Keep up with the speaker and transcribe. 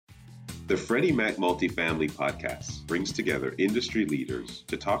The Freddie Mac Multifamily Podcast brings together industry leaders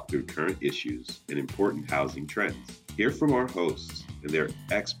to talk through current issues and important housing trends. Hear from our hosts and their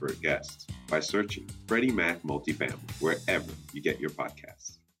expert guests by searching Freddie Mac Multifamily wherever you get your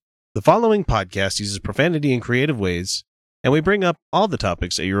podcasts. The following podcast uses profanity in creative ways, and we bring up all the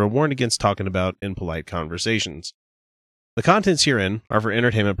topics that you are warned against talking about in polite conversations. The contents herein are for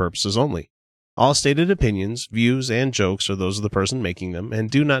entertainment purposes only. All stated opinions, views, and jokes are those of the person making them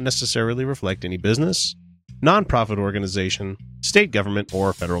and do not necessarily reflect any business, non-profit organization, state government,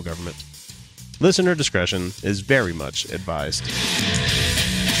 or federal government. Listener discretion is very much advised.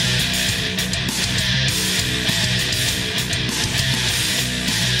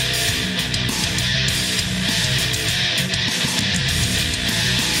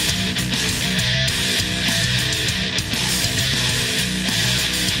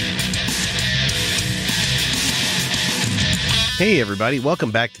 Hey everybody, welcome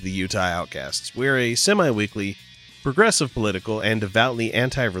back to the Utah Outcasts. We're a semi-weekly, progressive political, and devoutly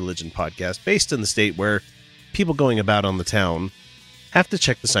anti-religion podcast based in the state where people going about on the town have to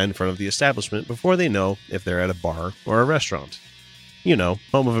check the sign in front of the establishment before they know if they're at a bar or a restaurant. You know,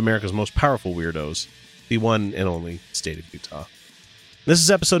 home of America's most powerful weirdos, the one and only state of Utah. This is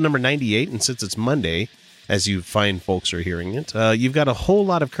episode number 98, and since it's Monday, as you fine folks are hearing it, you've got a whole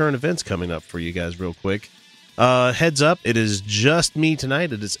lot of current events coming up for you guys real quick. Heads up, it is just me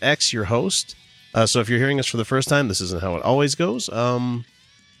tonight. It is X, your host. So if you're hearing us for the first time, this isn't how it always goes.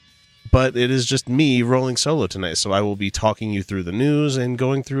 But it is just me rolling solo tonight. So I will be talking you through the news and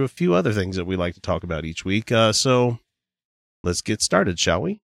going through a few other things that we like to talk about each week. So let's get started, shall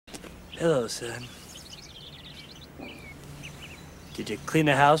we? Hello, son. Did you clean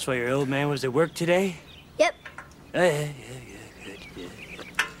the house while your old man was at work today? Yep. Oh, yeah, good, yeah.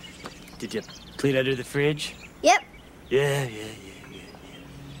 Did you clean under the fridge? Yep. Yeah.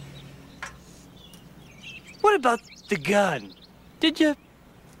 What about the gun? Did you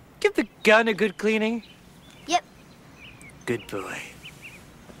give the gun a good cleaning? Yep. Good boy.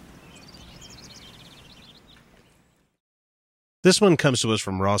 This one comes to us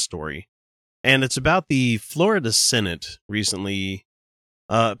from Raw Story, and it's about the Florida Senate recently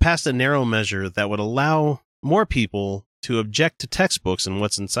passed a narrow measure that would allow more people to object to textbooks and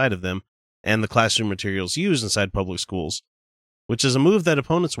what's inside of them and the classroom materials used inside public schools, which is a move that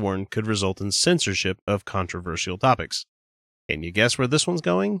opponents warn could result in censorship of controversial topics. Can you guess where this one's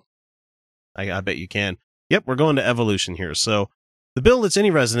going? I bet you can. Yep, we're going to evolution here. So, the bill lets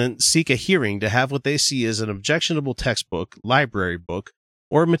any resident seek a hearing to have what they see as an objectionable textbook, library book,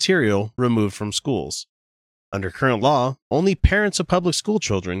 or material removed from schools. Under current law, only parents of public school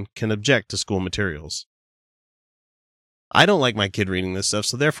children can object to school materials. I don't like my kid reading this stuff,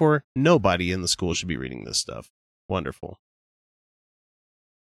 so therefore, nobody in the school should be reading this stuff. Wonderful.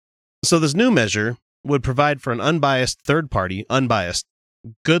 So this new measure would provide for an unbiased third party, unbiased.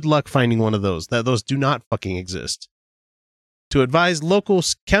 Good luck finding one of those. Those do not fucking exist. To advise local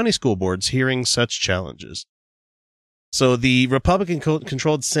county school boards hearing such challenges. So the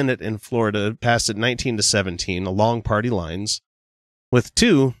Republican-controlled Senate in Florida passed it 19-17 along party lines, with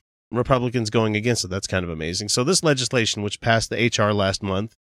two Republicans going against it. That's kind of amazing. So this legislation, which passed the HR last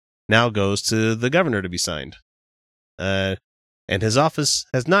month, now goes to the governor to be signed. And his office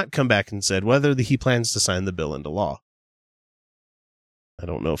has not come back and said whether he plans to sign the bill into law. I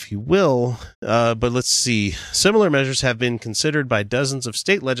don't know if he will, but let's see. Similar measures have been considered by dozens of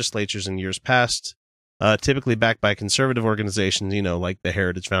state legislatures in years past, typically backed by conservative organizations, like the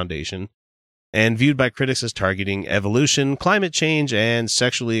Heritage Foundation, and viewed by critics as targeting evolution, climate change, and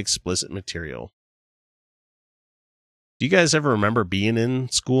sexually explicit material. Do you guys ever remember being in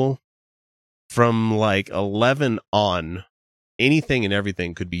school? From like 11 on, anything and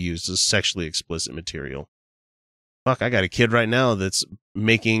everything could be used as sexually explicit material. Fuck, I got a kid right now that's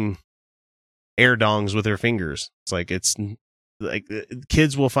making air dongs with her fingers. It's like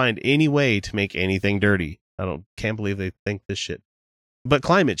kids will find any way to make anything dirty. Can't believe they think this shit. But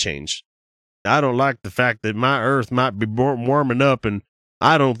climate change. I don't like the fact that my earth might be warming up, and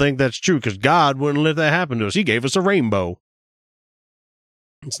I don't think that's true because God wouldn't let that happen to us. He gave us a rainbow.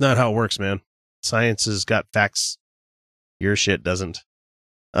 It's not how it works, man. Science has got facts. Your shit doesn't.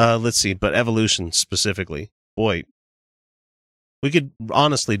 Let's see, but evolution specifically. Boy, we could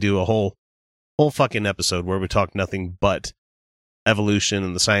honestly do a whole fucking episode where we talk nothing but evolution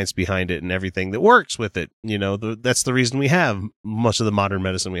and the science behind it and everything that works with it. That's the reason we have much of the modern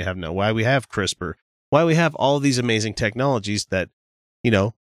medicine we have now, why we have CRISPR, why we have all these amazing technologies that,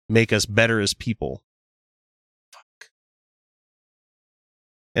 make us better as people. Fuck.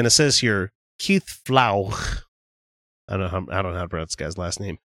 And it says here, Keith Flau. I don't know how to pronounce this guy's last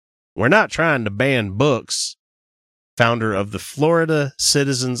name. We're not trying to ban books. Founder of the Florida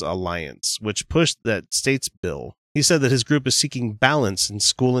Citizens Alliance, which pushed that state's bill. He said that his group is seeking balance in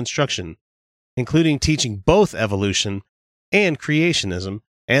school instruction, including teaching both evolution and creationism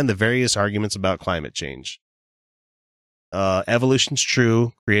and the various arguments about climate change. Evolution's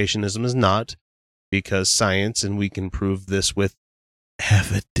true, creationism is not, because science, and we can prove this with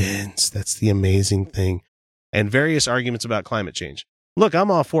evidence. That's the amazing thing. And various arguments about climate change. Look,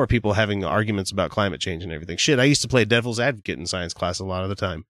 I'm all for people having arguments about climate change and everything. Shit, I used to play devil's advocate in science class a lot of the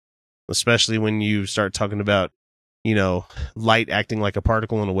time, especially when you start talking about, light acting like a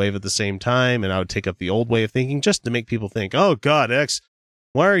particle and a wave at the same time. And I would take up the old way of thinking just to make people think, oh, God, X,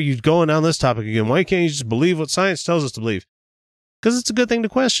 why are you going down this topic again? Why can't you just believe what science tells us to believe? Because it's a good thing to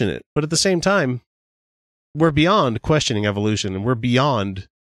question it. But at the same time, we're beyond questioning evolution, and we're beyond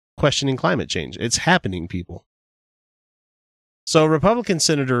questioning climate change. It's happening, people. So Republican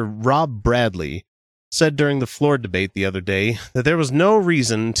Senator Rob Bradley said during the floor debate the other day that there was no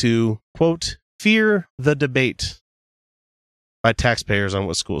reason to, quote, fear the debate by taxpayers on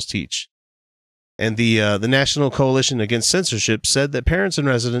what schools teach. And the National Coalition Against Censorship said that parents and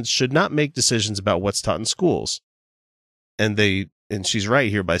residents should not make decisions about what's taught in schools. And she's right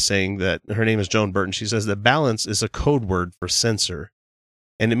here by saying that her name is Joan Burton. She says that balance is a code word for censor.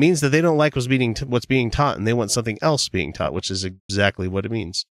 And it means that they don't like what's being taught, and they want something else being taught, which is exactly what it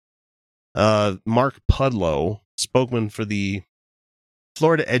means. Mark Pudlow, spokesman for the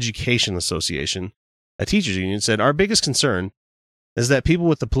Florida Education Association, a teachers union, said, our biggest concern is that people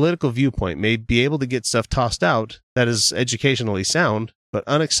with a political viewpoint may be able to get stuff tossed out that is educationally sound, but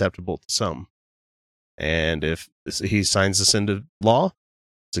unacceptable to some. And if he signs this into law,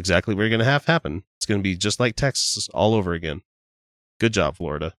 it's exactly what you're going to have happen. It's going to be just like Texas all over again. Good job,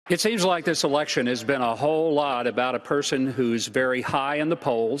 Florida. It seems like this election has been a whole lot about a person who's very high in the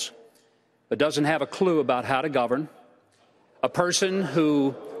polls, but doesn't have a clue about how to govern, a person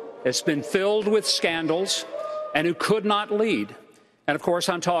who has been filled with scandals and who could not lead. And, of course,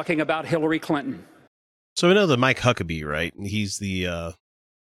 I'm talking about Hillary Clinton. So we know that Mike Huckabee, right? He's the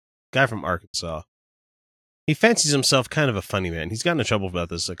guy from Arkansas. He fancies himself kind of a funny man. He's gotten in trouble about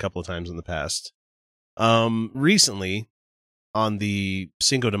this a couple of times in the past. Recently, on the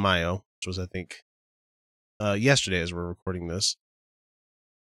Cinco de Mayo, which was, I think, yesterday as we're recording this,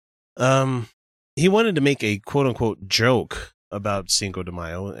 he wanted to make a quote-unquote joke about Cinco de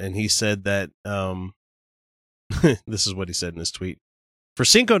Mayo, and he said that, this is what he said in his tweet. For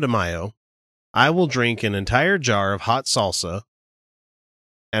Cinco de Mayo, I will drink an entire jar of hot salsa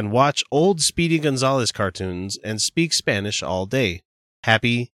and watch old Speedy Gonzalez cartoons and speak Spanish all day.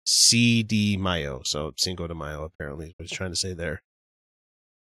 Happy CD Mayo. So Cinco de Mayo, apparently, is what he's trying to say there.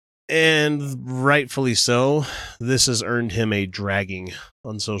 And rightfully so. This has earned him a dragging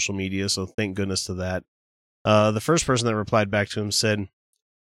on social media, so thank goodness to that. The first person that replied back to him said,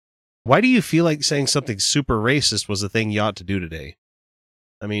 why do you feel like saying something super racist was the thing you ought to do today?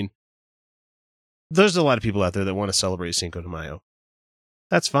 I mean, there's a lot of people out there that want to celebrate Cinco de Mayo.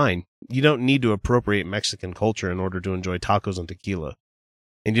 That's fine. You don't need to appropriate Mexican culture in order to enjoy tacos and tequila.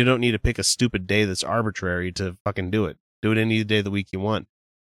 And you don't need to pick a stupid day that's arbitrary to fucking do it. Do it any day of the week you want.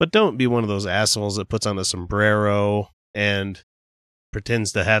 But don't be one of those assholes that puts on a sombrero and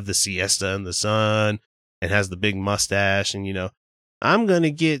pretends to have the siesta in the sun and has the big mustache and, I'm going to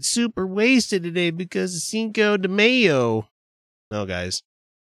get super wasted today because of Cinco de Mayo. No, guys.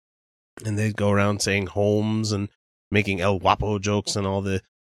 And they go around saying Holmes and making El Guapo jokes and all the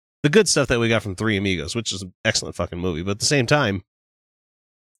good stuff that we got from Three Amigos, which is an excellent fucking movie. But at the same time,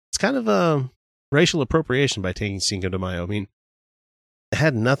 it's kind of a racial appropriation by taking Cinco de Mayo. I mean, it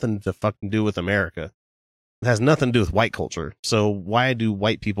had nothing to fucking do with America. It has nothing to do with white culture. So why do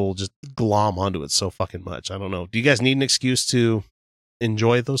white people just glom onto it so fucking much? I don't know. Do you guys need an excuse to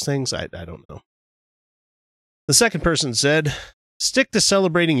enjoy those things? I don't know. The second person said, stick to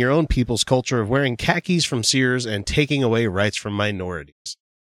celebrating your own people's culture of wearing khakis from Sears and taking away rights from minorities.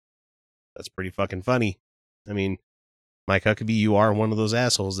 That's pretty fucking funny. I mean, Mike Huckabee, you are one of those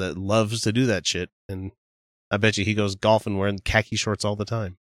assholes that loves to do that shit. And I bet you he goes golfing wearing khaki shorts all the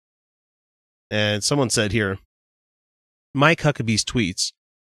time. And someone said here, Mike Huckabee's tweets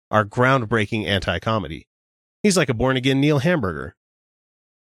are groundbreaking anti-comedy. He's like a born-again Neil Hamburger.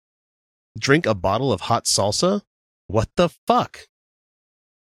 Drink a bottle of hot salsa? What the fuck?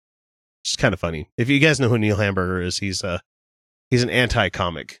 It's kind of funny. If you guys know who Neil Hamburger is, he's an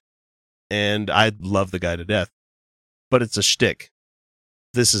anti-comic. And I love the guy to death. But it's a shtick.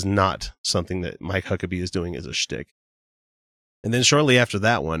 This is not something that Mike Huckabee is doing as a shtick. And then shortly after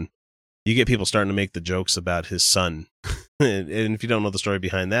that one, you get people starting to make the jokes about his son And if you don't know the story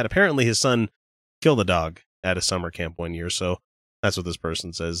behind that, apparently his son killed a dog at a summer camp one year. So that's what this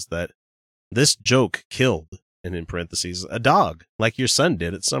person says, that this joke killed, and in parentheses, a dog like your son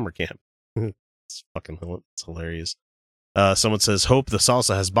did at summer camp. It's hilarious. Someone says, hope the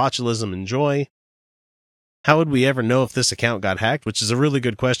salsa has botulism. Enjoy. How would we ever know if this account got hacked? Which is a really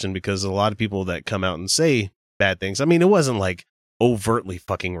good question, because a lot of people that come out and say bad things. I mean, it wasn't like overtly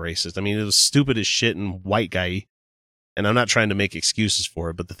fucking racist. I mean, it was stupid as shit and white guy. And I'm not trying to make excuses for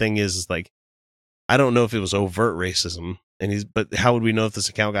it, but the thing is like, I don't know if it was overt racism. But how would we know if this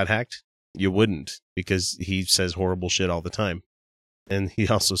account got hacked? You wouldn't, because he says horrible shit all the time. And he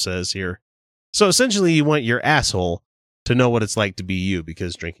also says here, so essentially you want your asshole to know what it's like to be you,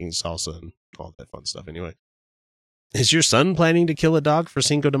 because drinking salsa and all that fun stuff anyway. Is your son planning to kill a dog for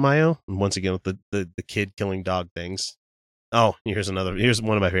Cinco de Mayo? And once again, with the kid killing dog things. Oh, here's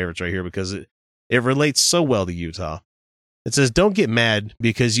one of my favorites right here, because it relates so well to Utah. It says, don't get mad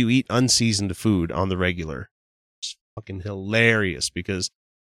because you eat unseasoned food on the regular. It's fucking hilarious, because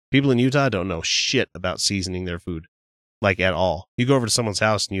people in Utah don't know shit about seasoning their food, like at all. You go over to someone's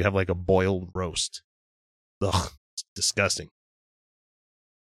house and you have like a boiled roast. Ugh, it's disgusting.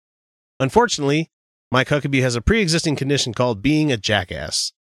 Unfortunately, Mike Huckabee has a pre-existing condition called being a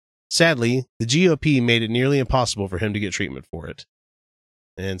jackass. Sadly, the GOP made it nearly impossible for him to get treatment for it.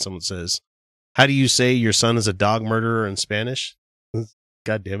 And someone says, how do you say your son is a dog murderer in Spanish?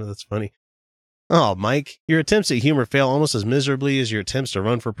 God damn it, that's funny. Oh, Mike, your attempts at humor fail almost as miserably as your attempts to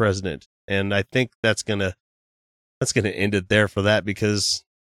run for president. And I think that's gonna end it there for that, because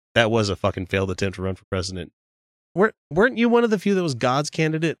that was a fucking failed attempt to run for president. Weren't you one of the few that was God's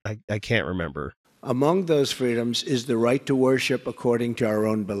candidate? I can't remember. Among those freedoms is the right to worship according to our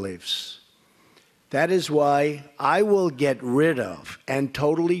own beliefs. That is why I will get rid of and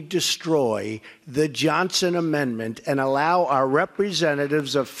totally destroy the Johnson Amendment and allow our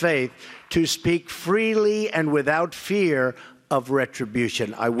representatives of faith to speak freely and without fear of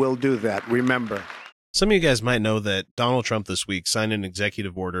retribution. I will do that, remember. Some of you guys might know that Donald Trump this week signed an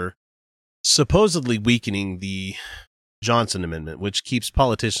executive order supposedly weakening the Johnson Amendment, which keeps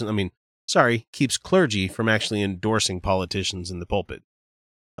keeps clergy from actually endorsing politicians in the pulpit.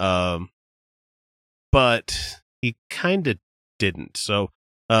 But he kind of didn't. So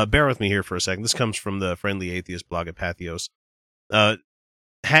bear with me here for a second. This comes from the Friendly Atheist blog at Patheos.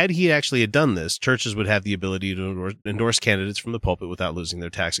 Had he actually had done this, churches would have the ability to endorse candidates from the pulpit without losing their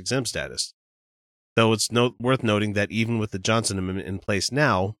tax-exempt status. Though it's worth noting that even with the Johnson Amendment in place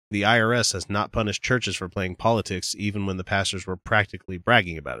now, the IRS has not punished churches for playing politics, even when the pastors were practically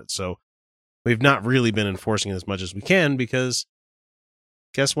bragging about it. So we've not really been enforcing it as much as we can, because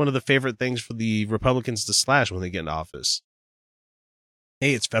guess one of the favorite things for the Republicans to slash when they get into office?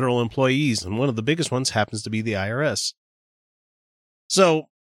 Hey, it's federal employees, and one of the biggest ones happens to be the IRS. So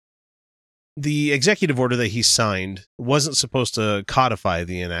the executive order that he signed wasn't supposed to codify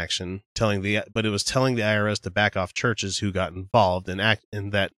the inaction, but it was telling the IRS to back off churches who got involved and act in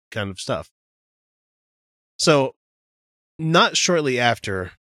that kind of stuff. So not shortly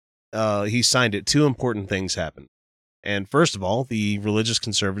after he signed it, two important things happened. And first of all, the religious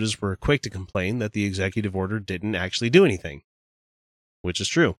conservatives were quick to complain that the executive order didn't actually do anything, which is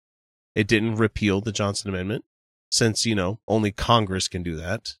true. It didn't repeal the Johnson Amendment, since, only Congress can do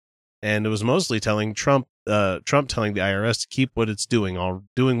that. And it was mostly telling Trump telling the IRS to keep what it's doing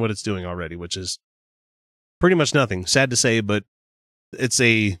what it's doing already, which is pretty much nothing. Sad to say, but it's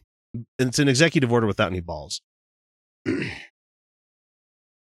an executive order without any balls.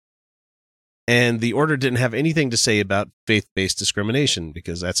 And the order didn't have anything to say about faith-based discrimination,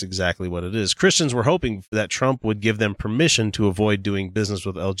 because that's exactly what it is. Christians were hoping that Trump would give them permission to avoid doing business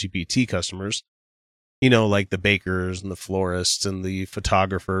with LGBT customers, like the bakers and the florists and the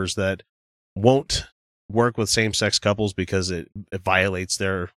photographers that won't work with same-sex couples because it violates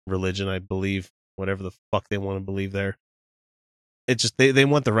their religion, I believe, whatever the fuck they want to believe there. It's just they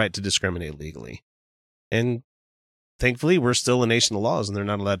want the right to discriminate legally. And thankfully, we're still a nation of laws, and they're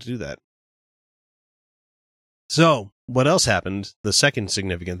not allowed to do that. So, what else happened, the second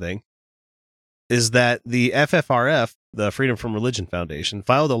significant thing, is that the FFRF, the Freedom from Religion Foundation,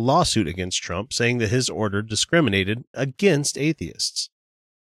 filed a lawsuit against Trump saying that his order discriminated against atheists.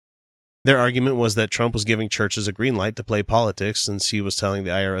 Their argument was that Trump was giving churches a green light to play politics since he was telling the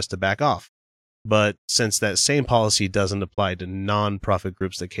IRS to back off. But since that same policy doesn't apply to non-profit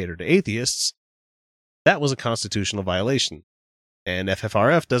groups that cater to atheists, that was a constitutional violation. And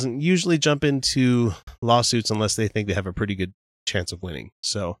FFRF doesn't usually jump into lawsuits unless they think they have a pretty good chance of winning.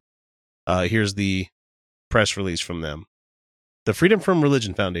 So here's the press release from them. The Freedom from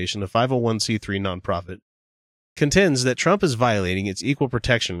Religion Foundation, a 501c3 nonprofit, contends that Trump is violating its equal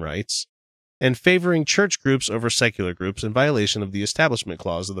protection rights and favoring church groups over secular groups in violation of the Establishment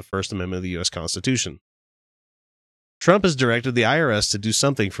Clause of the First Amendment of the U.S. Constitution. Trump has directed the IRS to do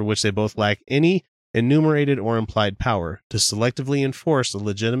something for which they both lack any enumerated or implied power, to selectively enforce a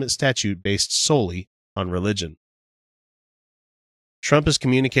legitimate statute based solely on religion. Trump is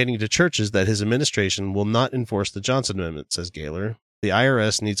communicating to churches that his administration will not enforce the Johnson Amendment, says Gaylor. The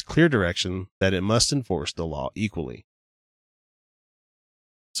IRS needs clear direction that it must enforce the law equally.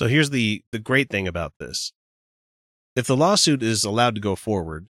 So here's the great thing about this. If the lawsuit is allowed to go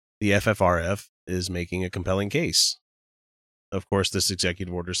forward, the FFRF is making a compelling case. Of course, this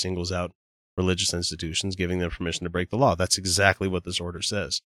executive order singles out religious institutions, giving them permission to break the law. That's exactly what this order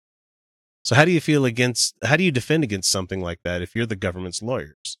says. So how do you defend against something like that if you're the government's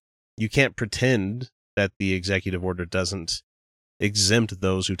lawyers? You can't pretend that the executive order doesn't exempt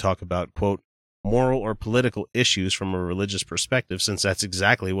those who talk about, quote, moral or political issues from a religious perspective, since that's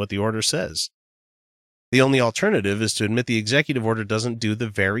exactly what the order says. The only alternative is to admit the executive order doesn't do the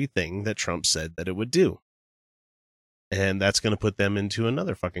very thing that Trump said that it would do. And that's going to put them into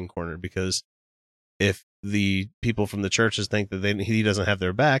another fucking corner, because if the people from the churches think that he doesn't have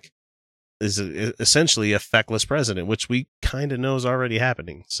their back, is essentially a feckless president, which we kind of know is already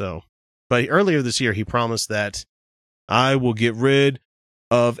happening. So, but earlier this year, he promised that I will get rid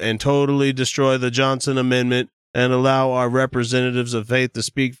of and totally destroy the Johnson Amendment and allow our representatives of faith to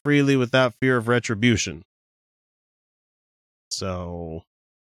speak freely without fear of retribution. So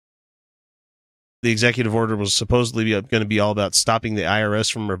the executive order was supposedly going to be all about stopping the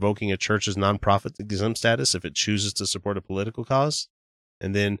IRS from revoking a church's nonprofit exempt status if it chooses to support a political cause.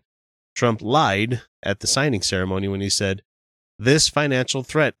 And then Trump lied at the signing ceremony when he said, "This financial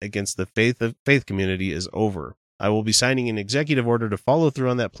threat against the faith community is over. I will be signing an executive order to follow through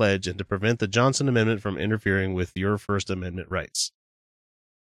on that pledge and to prevent the Johnson Amendment from interfering with your First Amendment rights."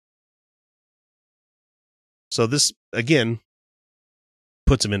 So this, again,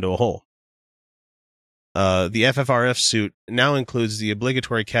 puts him into a hole. The FFRF suit now includes the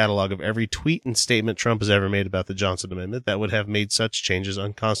obligatory catalog of every tweet and statement Trump has ever made about the Johnson Amendment that would have made such changes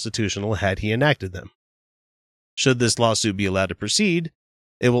unconstitutional had he enacted them. Should this lawsuit be allowed to proceed,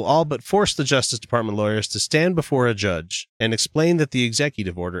 it will all but force the Justice Department lawyers to stand before a judge and explain that the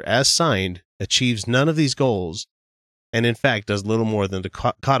executive order, as signed, achieves none of these goals and, in fact, does little more than to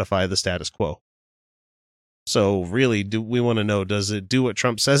codify the status quo. So, really, do we want to know, does it do what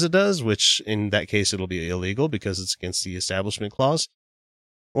Trump says it does, which in that case it'll be illegal because it's against the Establishment Clause,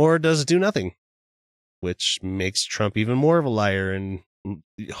 or does it do nothing, which makes Trump even more of a liar and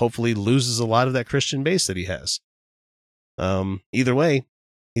hopefully loses a lot of that Christian base that he has? Either way,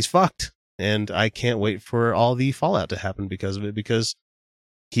 he's fucked, and I can't wait for all the fallout to happen because of it, because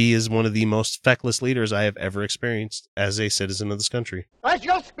he is one of the most feckless leaders I have ever experienced as a citizen of this country. As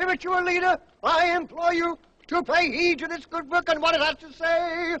your spiritual leader, I implore you to pay heed to this good book and what it has to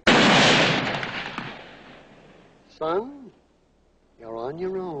say. Son, you're on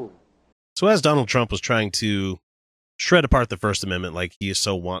your own. So as Donald Trump was trying to shred apart the First Amendment like he is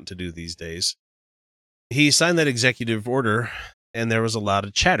so wont to do these days, he signed that executive order, and there was a lot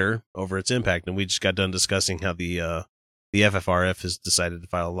of chatter over its impact. And we just got done discussing how the FFRF has decided to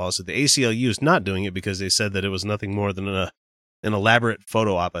file a lawsuit. The ACLU is not doing it because they said that it was nothing more than an elaborate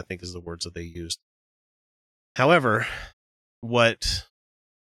photo op, I think is the words that they used. However, what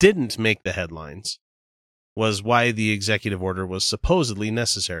didn't make the headlines was why the executive order was supposedly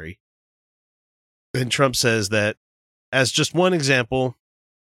necessary. And Trump says that, as just one example,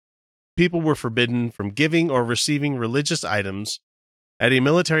 people were forbidden from giving or receiving religious items at a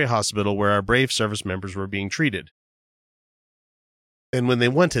military hospital where our brave service members were being treated, and when they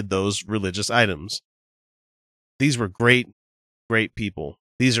wanted those religious items. These were great, great people.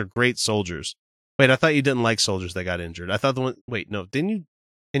 These are great soldiers. Wait, I thought you didn't like soldiers that got injured. I thought didn't you?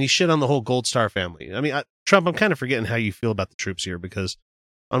 And you shit on the whole Gold Star family. I mean, Trump, I'm kind of forgetting how you feel about the troops here, because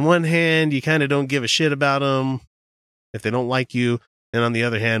on one hand, you kind of don't give a shit about them if they don't like you. And on the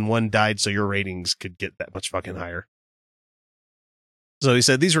other hand, one died so your ratings could get that much fucking higher. So he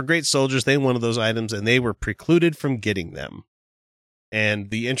said these were great soldiers. They wanted those items and they were precluded from getting them. And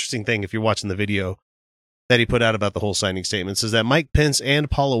the interesting thing, if you're watching the video that he put out about the whole signing statements, is that Mike Pence and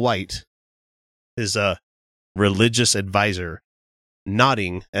Paula White, his religious advisor,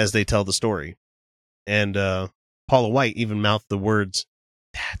 nodding as they tell the story. And Paula White even mouthed the words,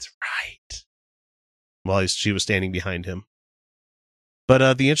 "That's right," while she was standing behind him.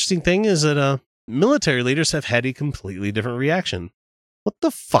 But the interesting thing is that military leaders have had a completely different reaction. What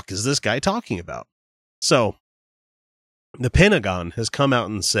the fuck is this guy talking about? So, the Pentagon has come out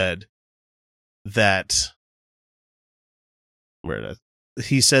and said that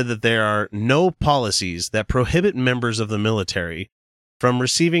he said that there are no policies that prohibit members of the military from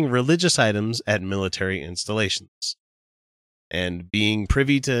receiving religious items at military installations. And being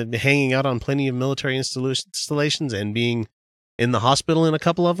privy to hanging out on plenty of military installations and being in the hospital in a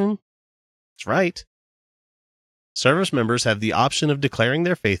couple of them, that's right. Service members have the option of declaring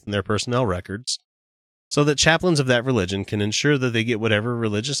their faith in their personnel records so that chaplains of that religion can ensure that they get whatever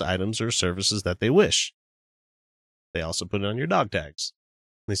religious items or services that they wish. They also put it on your dog tags.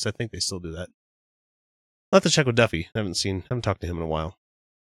 At least I think they still do that. I'll have to check with Duffy. I haven't talked to him in a while.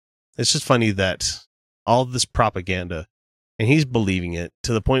 It's just funny that all this propaganda, and he's believing it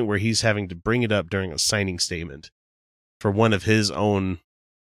to the point where he's having to bring it up during a signing statement for one of his own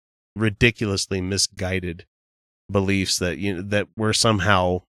ridiculously misguided beliefs that that we're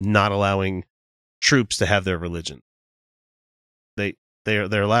somehow not allowing troops to have their religion.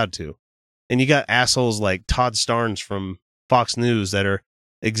 They're allowed to. And you got assholes like Todd Starnes from Fox News that are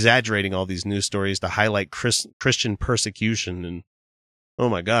exaggerating all these news stories to highlight Christian persecution. And oh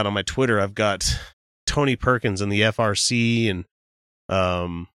my God, on my Twitter, I've got Tony Perkins and the FRC and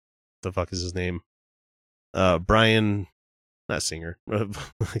the fuck is his name? Brian, not Singer. I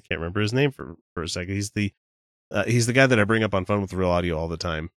can't remember his name for a second. He's the guy that I bring up on Fun with Real Audio all the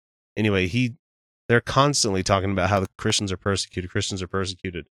time. Anyway, they're constantly talking about how the Christians are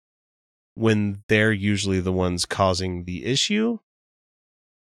persecuted when they're usually the ones causing the issue.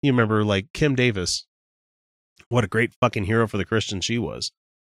 You remember, like, Kim Davis. What a great fucking hero for the Christians she was.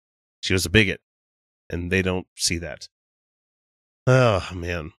 She was a bigot, and they don't see that. Oh,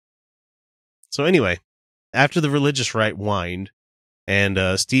 man. So anyway, after the religious right whined,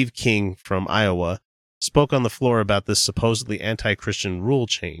 and Steve King from Iowa spoke on the floor about this supposedly anti-Christian rule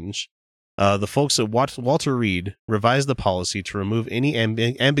change, the folks at Walter Reed revised the policy to remove any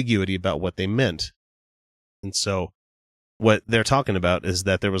ambiguity about what they meant. And so what they're talking about is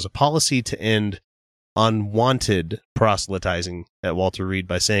that there was a policy to end unwanted proselytizing at Walter Reed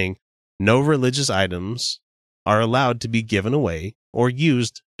by saying no religious items are allowed to be given away or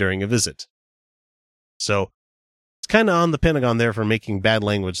used during a visit. So it's kind of on the Pentagon there for making bad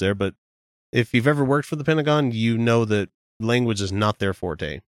language there, but if you've ever worked for the Pentagon, you know that language is not their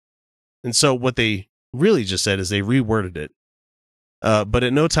forte. And so what they really just said is they reworded it. But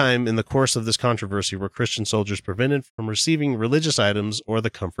at no time in the course of this controversy were Christian soldiers prevented from receiving religious items or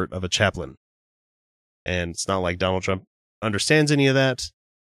the comfort of a chaplain. And it's not like Donald Trump understands any of that.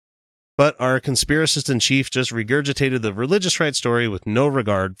 But our conspiracist in chief just regurgitated the religious right story with no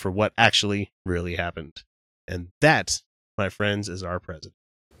regard for what actually really happened. And that, my friends, is our president.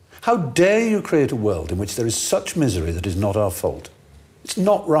 How dare you create a world in which there is such misery that is not our fault? It's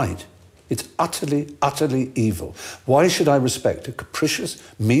not right. It's utterly, utterly evil. Why should I respect a capricious,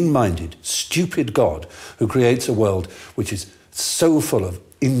 mean-minded, stupid God who creates a world which is so full of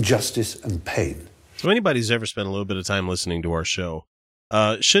injustice and pain? So anybody who's ever spent a little bit of time listening to our show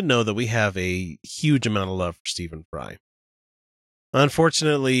should know that we have a huge amount of love for Stephen Fry.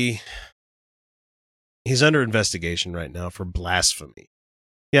 Unfortunately, he's under investigation right now for blasphemy.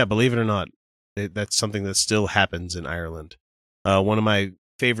 Yeah, believe it or not, that's something that still happens in Ireland. One of my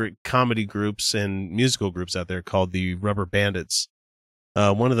favorite comedy groups and musical groups out there called the Rubber Bandits.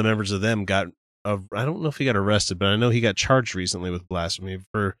 One of the members of them got, I don't know if he got arrested, but I know he got charged recently with blasphemy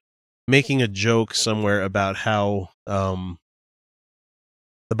for making a joke somewhere about how the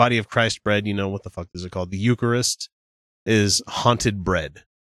body of Christ bread, what the fuck is it called? The Eucharist is haunted bread.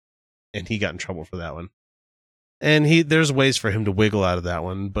 And he got in trouble for that one. And there's ways for him to wiggle out of that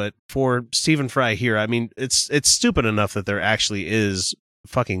one. But for Stephen Fry here, I mean, it's stupid enough that there actually is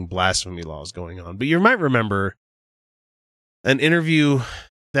fucking blasphemy laws going on. But you might remember an interview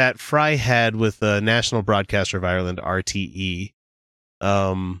that Fry had with the National Broadcaster of Ireland, RTE,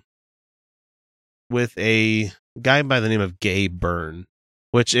 with a guy by the name of Gay Byrne,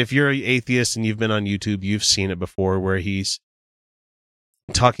 which if you're an atheist and you've been on YouTube, you've seen it before, where he's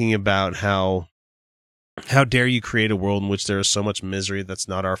talking about how dare you create a world in which there is so much misery that's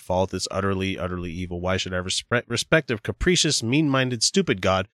not our fault. It's utterly, utterly evil. Why should I respect a capricious, mean-minded, stupid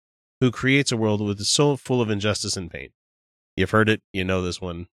God who creates a world with so full of injustice and pain? You've heard it. You know this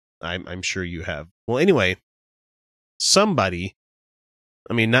one. I'm sure you have. Well, anyway, somebody,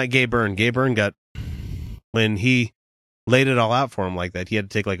 I mean, not Gay Byrne. Gay Byrne got, when he laid it all out for him like that, he had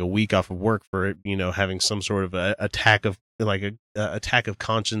to take like a week off of work for it, having some sort of attack of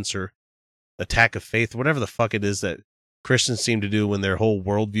conscience or attack of faith, whatever the fuck it is that Christians seem to do when their whole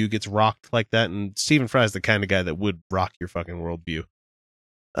worldview gets rocked like that. And Stephen Fry is the kind of guy that would rock your fucking worldview.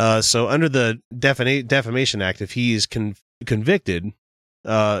 So under the Defamation Act, if he is convicted,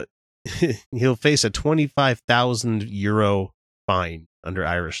 he'll face a €25,000 fine under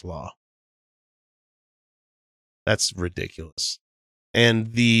Irish law. That's ridiculous.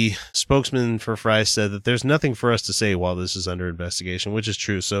 And the spokesman for Fry said that there's nothing for us to say while this is under investigation, which is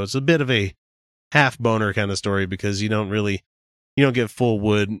true. So it's a bit of a half boner kind of story because you don't get full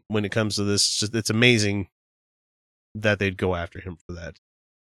wood when it comes to this. It's amazing that they'd go after him for that.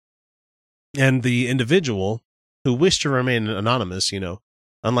 And the individual who wished to remain anonymous,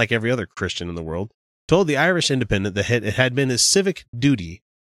 unlike every other Christian in the world, told the Irish Independent that it had been his civic duty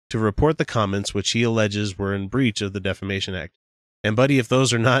to report the comments which he alleges were in breach of the Defamation Act. And buddy, if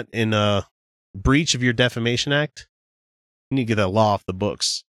those are not in breach of your Defamation Act, you need to get that law off the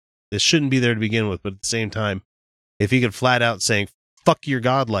books. This shouldn't be there to begin with, but at the same time, if he could flat out saying, fuck your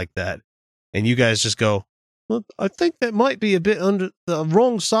God like that, and you guys just go, well, I think that might be a bit under the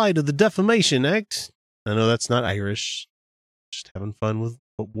wrong side of the Defamation Act. I know that's not Irish. Just having fun with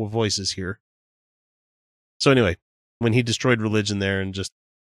voices here. So anyway, when he destroyed religion there and just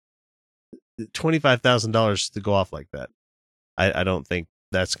 $25,000 to go off like that, I don't think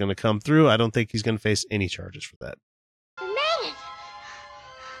that's going to come through. I don't think he's going to face any charges for that. We made it!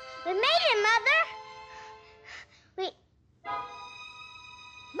 We made it, Mother!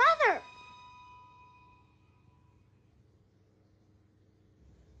 Mother!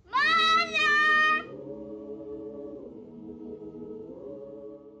 Mother!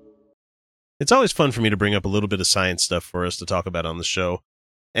 It's always fun for me to bring up a little bit of science stuff for us to talk about on the show.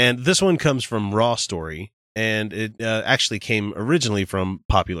 And this one comes from Raw Story. And it actually came originally from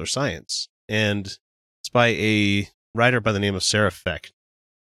Popular Science. And it's by a writer by the name of Sarah Feck.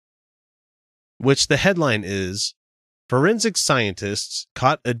 Which the headline is, Forensic Scientists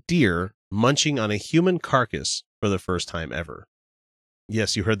Caught a Deer Munching on a Human Carcass for the First Time Ever.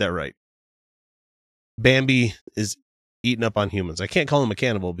 Yes, you heard that right. Bambi is eaten up on humans. I can't call him a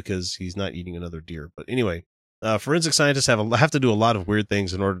cannibal because he's not eating another deer. But anyway, forensic scientists have to do a lot of weird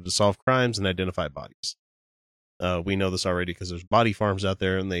things in order to solve crimes and identify bodies. We know this already because there's body farms out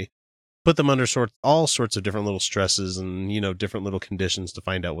there, and they put them under all sorts of different little stresses and, different little conditions to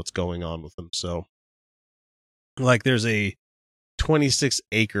find out what's going on with them. So, like, there's a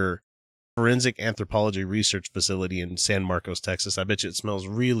 26-acre forensic anthropology research facility in San Marcos, Texas. I bet you it smells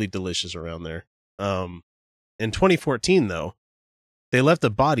really delicious around there. In 2014, though, they left a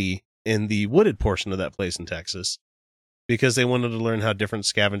body in the wooded portion of that place in Texas, because they wanted to learn how different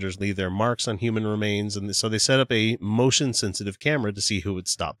scavengers leave their marks on human remains, and so they set up a motion-sensitive camera to see who would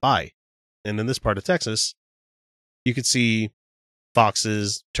stop by. And in this part of Texas, you could see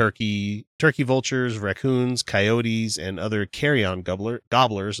foxes, turkey vultures, raccoons, coyotes, and other carrion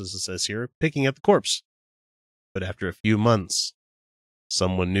gobblers, as it says here, picking at the corpse. But after a few months,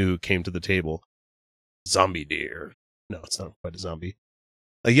 someone new came to the table. Zombie deer. No, it's not quite a zombie.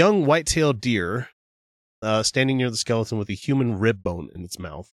 A young white-tailed deer standing near the skeleton with a human rib bone in its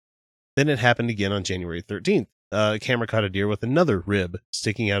mouth. Then it happened again on January 13th. A camera caught a deer with another rib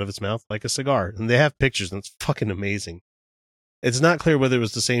sticking out of its mouth like a cigar. And they have pictures, and it's fucking amazing. It's not clear whether it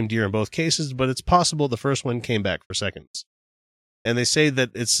was the same deer in both cases, but it's possible the first one came back for seconds. And they say that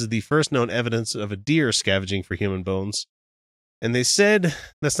it's the first known evidence of a deer scavenging for human bones. And they said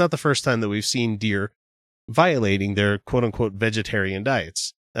that's not the first time that we've seen deer violating their quote-unquote vegetarian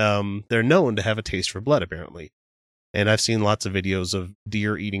diets. They're known to have a taste for blood, apparently. And I've seen lots of videos of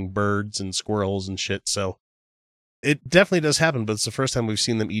deer eating birds and squirrels and shit, so it definitely does happen, but it's the first time we've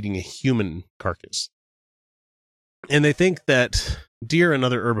seen them eating a human carcass. And they think that deer and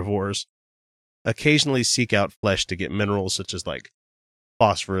other herbivores occasionally seek out flesh to get minerals such as like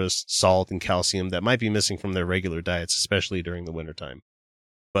phosphorus, salt, and calcium that might be missing from their regular diets, especially during the wintertime.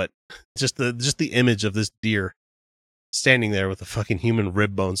 But just the image of this deer standing there with a fucking human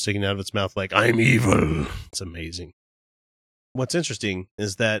rib bone sticking out of its mouth like, I'm evil. It's amazing. What's interesting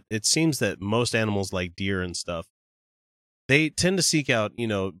is that it seems that most animals like deer and stuff, they tend to seek out,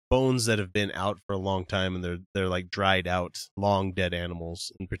 bones that have been out for a long time, and they're like dried out, long dead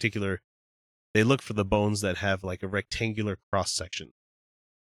animals. In particular, they look for the bones that have like a rectangular cross section.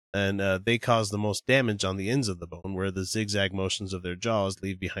 And they cause the most damage on the ends of the bone, where the zigzag motions of their jaws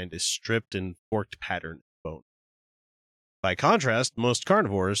leave behind a stripped and forked pattern of bone. By contrast, most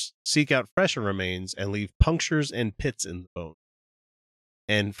carnivores seek out fresher remains and leave punctures and pits in the bone.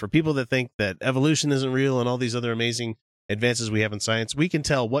 And for people that think that evolution isn't real and all these other amazing advances we have in science, we can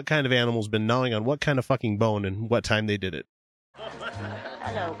tell what kind of animal's been gnawing on what kind of fucking bone and what time they did it.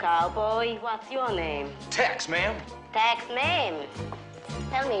 Hello, cowboy. What's your name? Tex, ma'am. Tex, ma'am.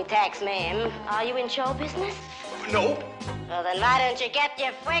 Tell me, Tex, ma'am, are you in show business? Nope. Well, then why don't you get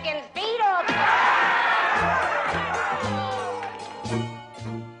your friggin' feet up?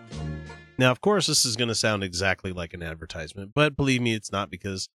 Now, of course, this is going to sound exactly like an advertisement, but believe me, it's not,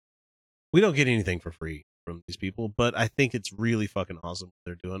 because we don't get anything for free from these people, but I think it's really fucking awesome what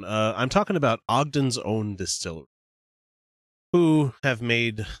they're doing. I'm talking about Ogden's Own Distillery, who have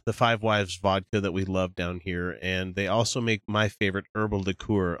made the Five Wives vodka that we love down here, and they also make my favorite herbal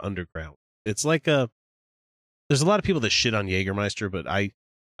liqueur, Underground. It's like there's a lot of people that shit on Jägermeister, but I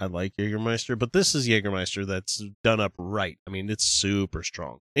like Jägermeister, but this is Jägermeister that's done up right. I mean, it's super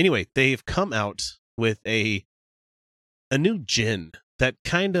strong. Anyway, they've come out with a new gin that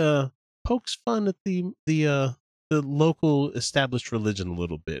kind of pokes fun at the local established religion a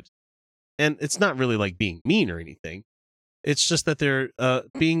little bit. And it's not really like being mean or anything. It's just that they're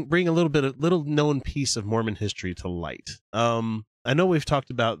bring a little known piece of Mormon history to light. I know we've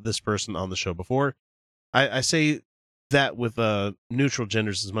talked about this person on the show before. I say that with neutral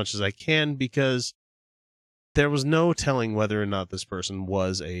genders as much as I can, because there was no telling whether or not this person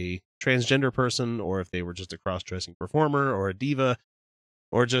was a transgender person, or if they were just a cross-dressing performer or a diva,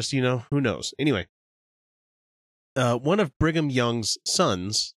 or just, who knows. Anyway, one of Brigham Young's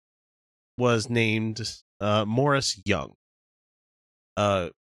sons was named Morris Young,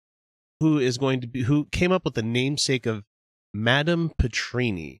 who came up with the namesake of Madame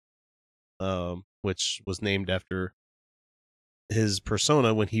Petrini, which was named after his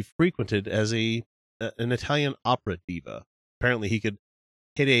persona when he frequented as an Italian opera diva. Apparently he could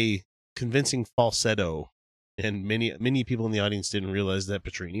hit a convincing falsetto, and many people in the audience didn't realize that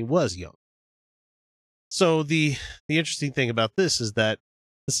Petrini was young. So the interesting thing about this is that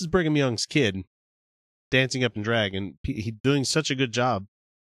this is Brigham Young's kid dancing up in drag, and he doing such a good job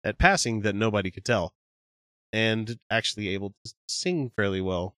at passing that nobody could tell, and actually able to sing fairly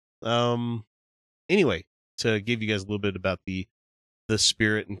well. Anyway, to give you guys a little bit about the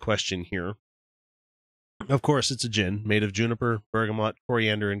spirit in question here. Of course, it's a gin made of juniper, bergamot,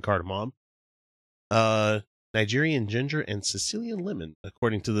 coriander, and cardamom. Nigerian ginger and Sicilian lemon,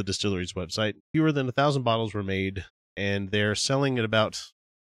 according to the distillery's website. Fewer than 1,000 bottles were made, and they're selling at about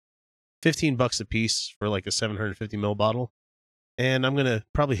 $15 a piece for like a 750 ml bottle. And I'm gonna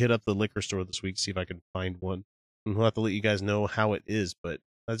probably hit up the liquor store this week, see if I can find one, and we'll have to let you guys know how it is. But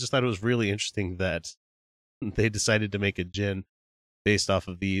I just thought it was really interesting that they decided to make a gin based off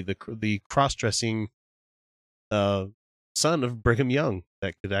of the cross-dressing son of Brigham Young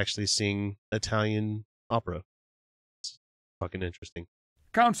that could actually sing Italian opera. It's fucking interesting.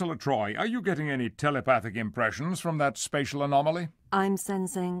 Councillor Troy, are you getting any telepathic impressions from that spatial anomaly? I'm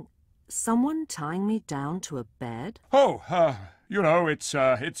sensing someone tying me down to a bed. Oh, it's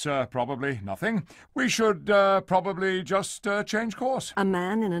probably nothing. We should probably just change course. A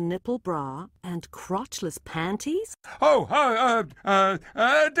man in a nipple bra and crotchless panties? Oh,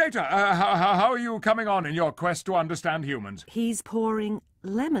 Data, how are you coming on in your quest to understand humans? He's pouring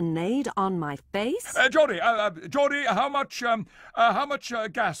lemonade on my face? Geordie, how much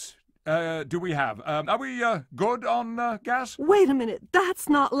gas do we have? Are we good on gas? Wait a minute, that's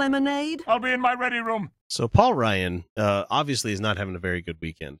not lemonade. I'll be in my ready room. So Paul Ryan obviously is not having a very good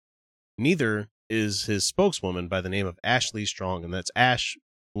weekend. Neither is his spokeswoman by the name of Ashley Strong, and that's Ash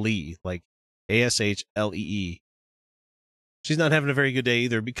Lee, like Ashlee. She's not having a very good day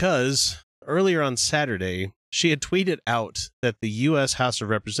either, because earlier on Saturday, she had tweeted out that the U.S. House of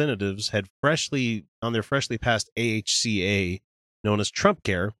Representatives had on their freshly passed AHCA, known as Trump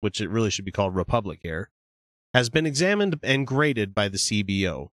Care, which it really should be called Republic Care, has been examined and graded by the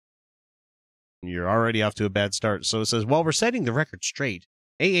CBO. You're already off to a bad start. So it says, while we're setting the record straight,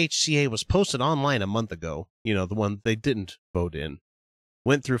 AHCA was posted online a month ago, the one they didn't vote in,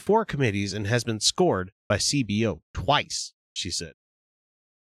 went through 4 committees and has been scored by CBO twice, she said.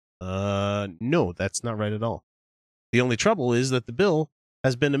 No, that's not right at all. The only trouble is that the bill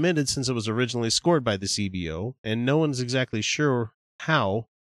has been amended since it was originally scored by the CBO, and no one's exactly sure how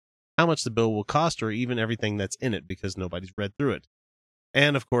much the bill will cost or even everything that's in it, because nobody's read through it.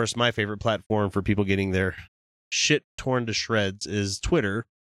 And, of course, my favorite platform for people getting their shit torn to shreds is Twitter.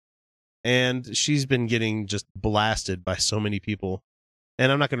 And she's been getting just blasted by so many people. And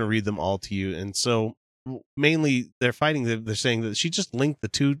I'm not going to read them all to you. And so, mainly, they're saying that she just linked the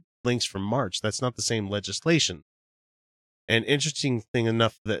 2 links from March. That's not the same legislation. And interesting thing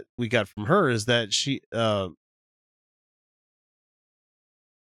enough that we got from her is that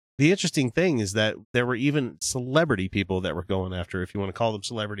the interesting thing is that there were even celebrity people that were going after, if you want to call them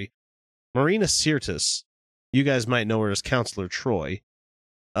celebrity. Marina Sirtis, you guys might know her as Councillor Troy,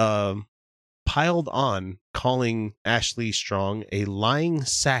 piled on calling Ashley Strong a lying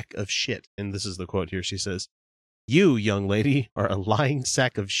sack of shit. And this is the quote here. She says, "You, young lady, are a lying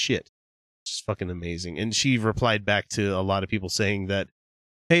sack of shit." Which is fucking amazing. And she replied back to a lot of people saying that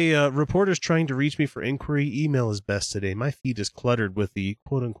Hey, reporters trying to reach me for inquiry. Email is best today. My feed is cluttered with the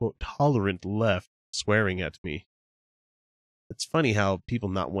quote-unquote tolerant left swearing at me. It's funny how people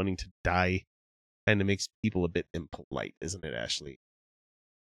not wanting to die kind of makes people a bit impolite, isn't it, Ashley?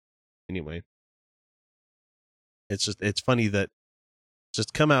 Anyway. It's funny that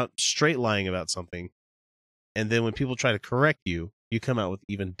just come out straight lying about something, and then when people try to correct you, you come out with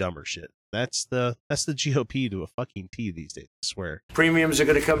even dumber shit. That's the GOP to a fucking T these days, I swear. Premiums are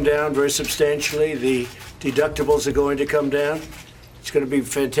going to come down very substantially. The deductibles are going to come down. It's going to be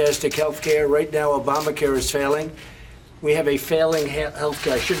fantastic health care. Right now, Obamacare is failing. We have a failing health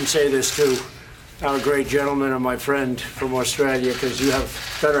care. I shouldn't say this to our great gentleman and my friend from Australia, because you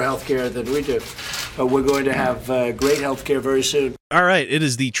have better health care than we do. But we're going to have great health care very soon. All right, it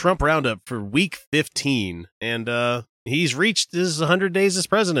is the Trump Roundup for week 15, and he's reached his 100 days as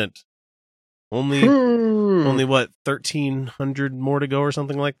president. Only what, 1,300 more to go or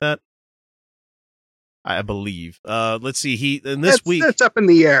something like that? I believe. Let's see. Week that's up in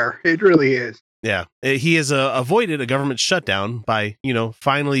the air. It really is. Yeah, he has avoided a government shutdown by,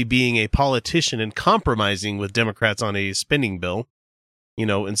 finally being a politician and compromising with Democrats on a spending bill.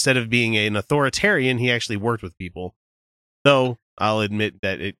 Instead of being an authoritarian, he actually worked with people. Though I'll admit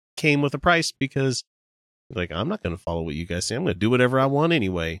that it came with a price, because I'm not going to follow what you guys say. I'm going to do whatever I want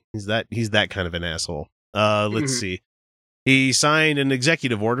anyway. He's that kind of an asshole. Let's see. He signed an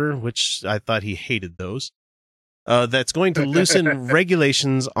executive order, which I thought he hated those. That's going to loosen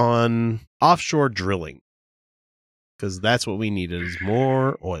regulations on offshore drilling, because that's what we needed, is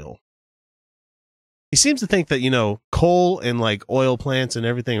more oil. He seems to think that, coal and oil plants and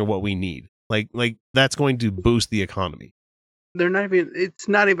everything are what we need. Like that's going to boost the economy. It's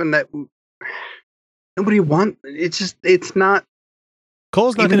not even that nobody wants. It's not.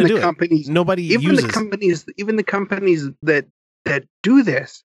 Coal's not going to do it. Nobody uses. Even the companies that do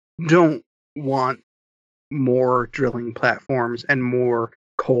this don't want more drilling platforms and more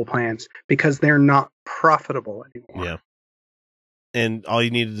coal plants, because they're not profitable anymore. Yeah. And all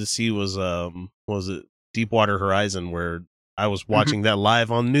you needed to see was it Deepwater Horizon, where I was watching that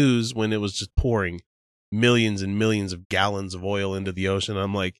live on news when it was just pouring millions and millions of gallons of oil into the ocean.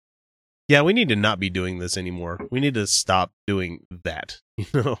 I'm like, yeah, we need to not be doing this anymore. We need to stop doing that,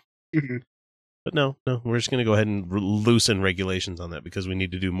 But no, we're just going to go ahead and loosen regulations on that, because we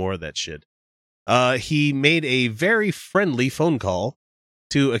need to do more of that shit. He made a very friendly phone call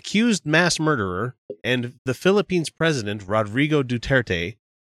to accused mass murderer and the Philippines president, Rodrigo Duterte,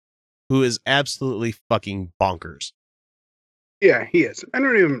 who is absolutely fucking bonkers. Yeah, he is.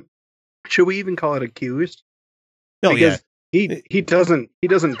 Should we even call it accused? Oh, because he doesn't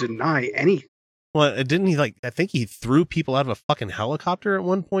deny anything. Well, didn't he I think he threw people out of a fucking helicopter at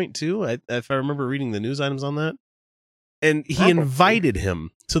one point too, if I remember reading the news items on that. And he invited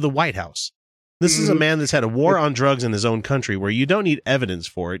him to the White House. This is a man that's had a war on drugs in his own country, where you don't need evidence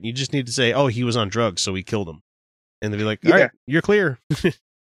for it. You just need to say, oh, he was on drugs, so we killed him. And they'd be like, all right, you're clear.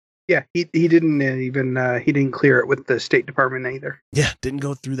 Yeah, he didn't even he didn't clear it with the State Department either. Yeah, didn't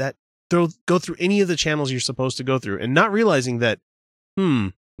go through that. Go through any of the channels you're supposed to go through, and not realizing that,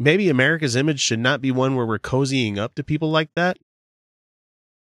 maybe America's image should not be one where we're cozying up to people like that.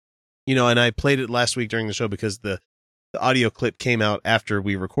 And I played it last week during the show because the audio clip came out after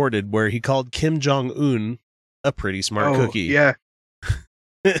we recorded, where he called Kim Jong-un a pretty smart cookie. Yeah.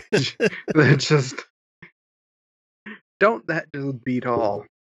 That just beat all.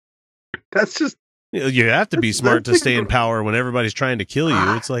 That's just, you have to be smart to stay in power when everybody's trying to kill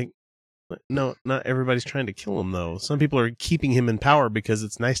you. It's like, no, not everybody's trying to kill him, though. Some people are keeping him in power because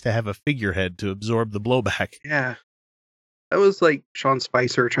it's nice to have a figurehead to absorb the blowback. Yeah. That was like Sean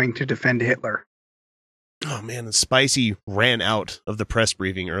Spicer trying to defend Hitler. Oh, man, and Spicy ran out of the press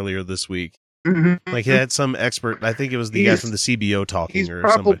briefing earlier this week. Mm-hmm. He had some expert, I think it was the guy from the CBO talking, or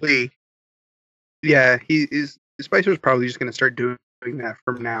probably, somebody. Yeah, Spicer's probably just going to start doing that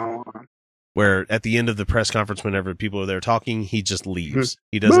from now on. Where at the end of the press conference, whenever people are there talking, he just leaves.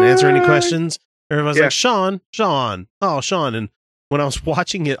 He doesn't answer any questions. Everyone's like, Sean. Oh, Sean. And when I was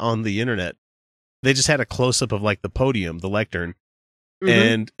watching it on the internet, they just had a close-up of the podium, the lectern.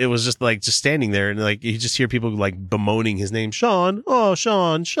 And it was just standing there, and you just hear people bemoaning his name, Sean. Oh,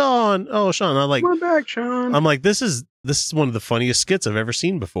 Sean. Oh, Sean. I'm come back, Sean. I'm like, this is one of the funniest skits I've ever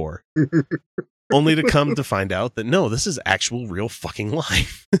seen before. Only to come to find out that no, this is actual real fucking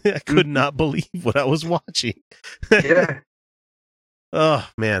life. I could not believe what I was watching. Yeah. Oh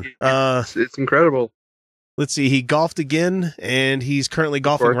man. It's incredible. Let's see. He golfed again, and he's currently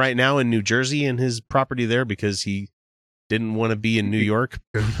golfing right now in New Jersey in his property there, because he didn't want to be in New York.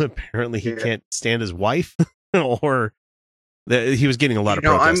 Apparently he can't stand his wife, or He was getting a lot of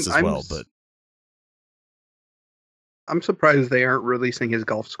protests as well, but I'm surprised they aren't releasing his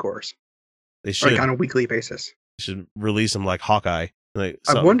golf scores. They should, like on a weekly basis. They should release him like Hawkeye. Like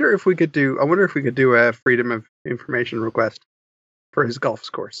I wonder if we could do a freedom of information request for his golf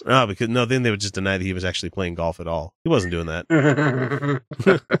scores. Oh, because then they would just deny that he was actually playing golf at all. He wasn't doing that.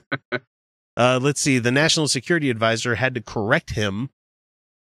 Let's see. The National Security Advisor had to correct him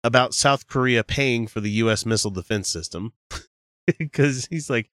about South Korea paying for the U.S. missile defense system because he's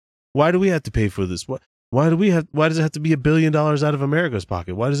like, "Why do we have to pay for this? Why does it have to be $1 billion out of America's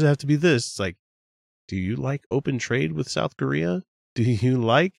pocket? Why does it have to be this?" It's like, do you like open trade with South Korea? Do you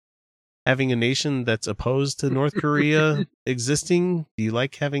like having a nation that's opposed to North Korea existing? Do you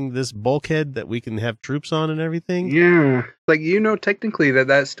like having this bulkhead that we can have troops on and everything? Yeah, like technically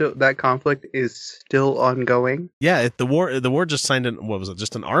that conflict is still ongoing. Yeah, the war just signed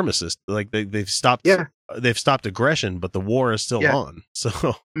just an armistice. Like they've stopped. Yeah, they've stopped aggression, but the war is still on. So,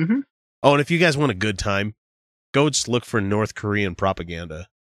 mm-hmm. Oh, and if you guys want a good time, go just look for North Korean propaganda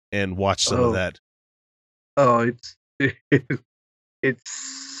and watch some of that. Oh, it's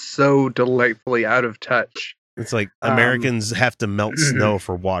so delightfully out of touch. It's like Americans have to melt snow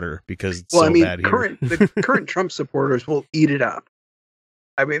for water because it's bad here. The current Trump supporters will eat it up.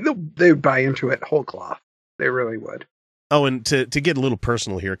 I mean, they buy into it whole cloth. They really would. Oh, and to get a little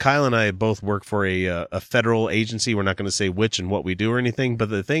personal here, Kyle and I both work for a federal agency. We're not going to say which and what we do or anything, but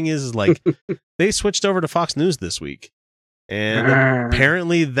the thing is like they switched over to Fox News this week, and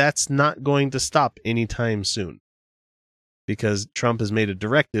apparently that's not going to stop anytime soon. Because Trump has made a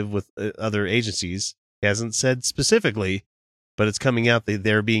directive with other agencies. He hasn't said specifically, but it's coming out that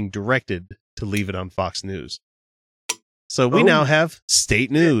they're being directed to leave it on Fox News. So we now have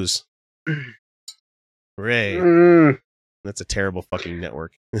state news. Hooray. That's a terrible fucking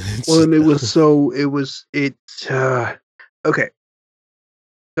network. Okay.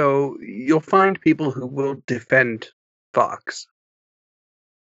 So you'll find people who will defend Fox.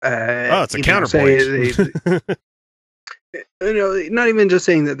 It's a counterpoint. Not even just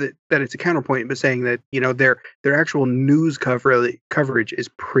saying that it's a counterpoint, but saying that their actual news coverage is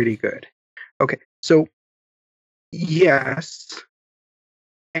pretty good. Okay, so yes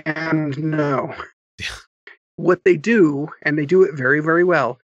and no. What they do, and they do it very, very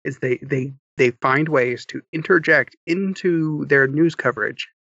well, is they find ways to interject into their news coverage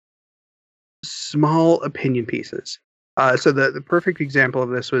small opinion pieces. So the perfect example of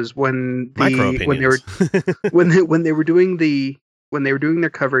this was when they were doing their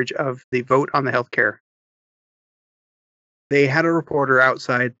coverage of the vote on the healthcare. They had a reporter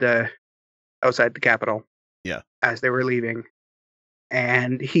outside the Capitol. Yeah. As they were leaving,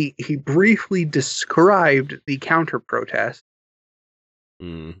 and he briefly described the counter protest.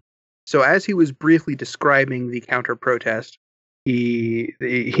 So as he was briefly describing the counter protest, he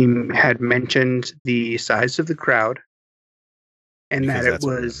had mentioned the size of the crowd. And because that it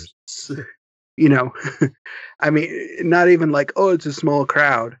was, I mean, not even like, oh, it's a small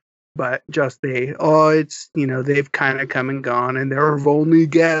crowd, but just it's, they've kind of come and gone and they've only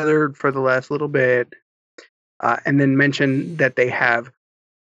gathered for the last little bit. And then mention that they have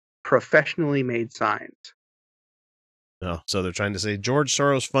professionally made signs. Oh, so they're trying to say George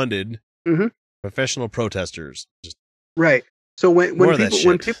Soros funded professional protesters. Right. So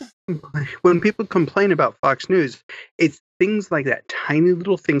when people complain about Fox News, it's things like that, tiny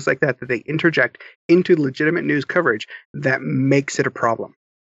little things like that they interject into legitimate news coverage that makes it a problem.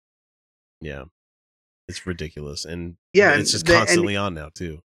 Yeah, it's ridiculous, and it's just constantly on now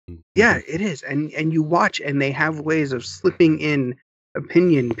too. Yeah, it is, and you watch, and they have ways of slipping in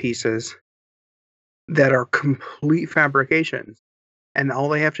opinion pieces that are complete fabrications, and all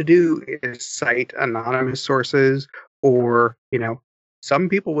they have to do is cite anonymous sources. Or, some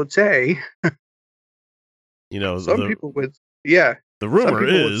people would say, people would, the rumor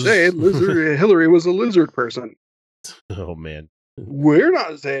is say Hillary was a lizard person. Oh man, we're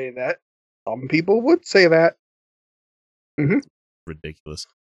not saying that. Some people would say that. Ridiculous.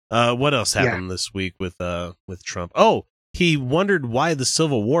 What else happened this week with Trump? Oh, he wondered why the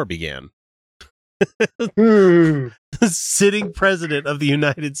Civil War began. The sitting president of the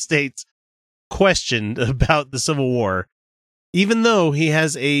United States questioned about the Civil War, even though he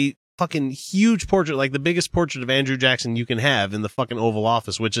has a fucking huge portrait, like the biggest portrait of Andrew Jackson you can have in the fucking Oval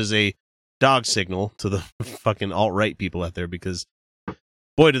Office, which is a dog signal to the fucking alt-right people out there, because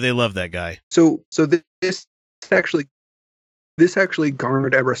boy, do they love that guy. So this actually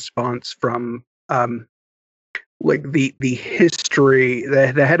garnered a response from like the history,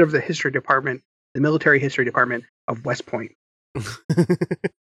 the head of the history department, the military history department of West Point.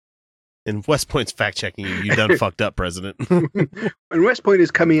 And West Point's fact checking you done fucked up, President. And West Point is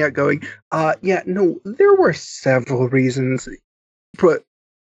coming out going, yeah, no, there were several reasons, but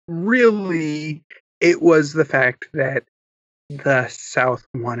really it was the fact that the South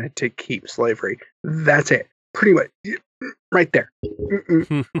wanted to keep slavery. That's it. Pretty much. Right there.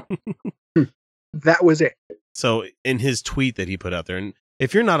 That was it. So in his tweet that he put out there, and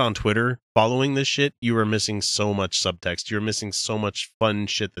if you're not on Twitter following this shit, you are missing so much subtext. You're missing so much fun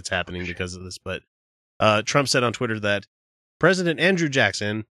shit that's happening because of this. But Trump said on Twitter that President Andrew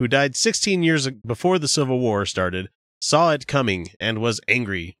Jackson, who died 16 years before the Civil War started, saw it coming and was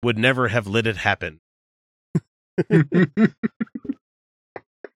angry, would never have let it happen.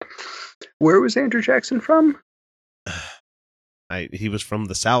 Where was Andrew Jackson from? He was from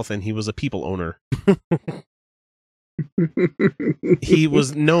the South, and he was a people owner. He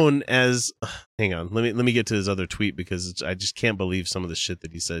was known as. Hang on, let me get to his other tweet because I just can't believe some of the shit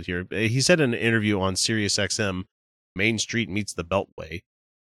that he said here. He said in an interview on Sirius XM, "Main Street meets the Beltway."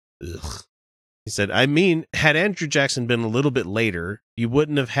 Ugh. He said, "I mean, had Andrew Jackson been a little bit later, you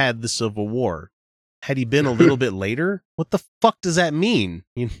wouldn't have had the Civil War. Had he been a little bit later, what the fuck does that mean?"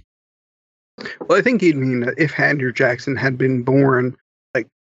 Well, I think he'd mean that if Andrew Jackson had been born like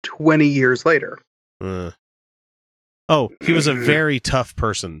 20 years later. Oh, he was a very tough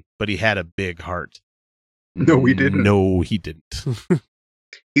person, but he had a big heart. No, he didn't. No, he didn't.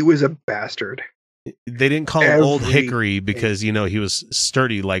 He was a bastard. They didn't call him Old Hickory because, he was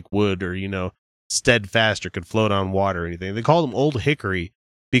sturdy like wood or, steadfast or could float on water or anything. They called him Old Hickory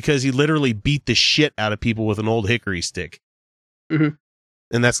because he literally beat the shit out of people with an old hickory stick. Mm-hmm.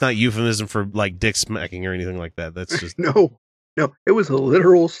 And that's not euphemism for like dick smacking or anything like that. That's just no. It was a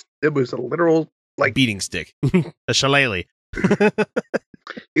literal like beating stick, a shillelagh.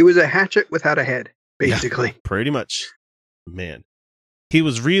 It was a hatchet without a head, basically. Yeah, pretty much, man. He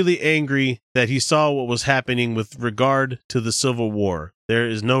was really angry that he saw what was happening with regard to the Civil War. There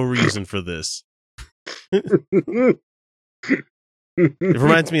is no reason for this. It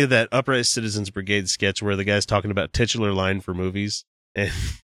reminds me of that Upright Citizens Brigade sketch where the guy's talking about titular line for movies. And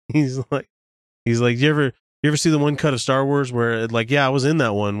he's like, you ever see the one cut of Star Wars where I was in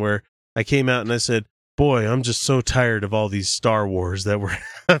that one where I came out and I said, boy, I'm just so tired of all these Star Wars that we're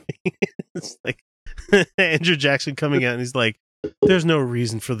having. It's like Andrew Jackson coming out and he's like, there's no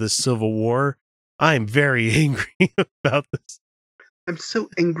reason for this Civil War. I'm very angry about this. I'm so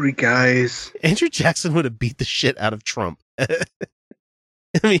angry, guys. Andrew Jackson would have beat the shit out of Trump. I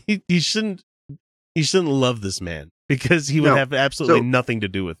mean, he shouldn't love this man. Because he would have absolutely nothing to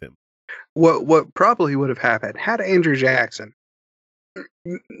do with him. What probably would have happened had Andrew Jackson,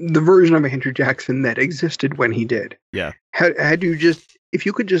 the version of Andrew Jackson that existed when he did. Yeah. If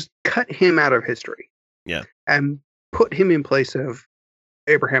you could just cut him out of history. Yeah. And put him in place of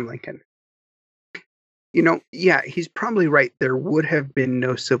Abraham Lincoln. He's probably right. There would have been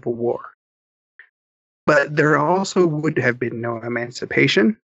no Civil War. But there also would have been no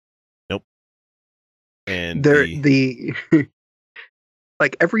emancipation. And the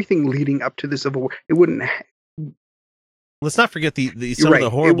like everything leading up to the Civil War, it wouldn't. Let's not forget some of the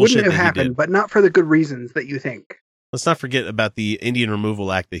horrible shit that he did. It wouldn't have happened, but not for the good reasons that you think. Let's not forget about the Indian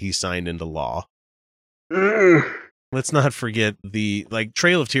Removal Act that he signed into law. Let's not forget the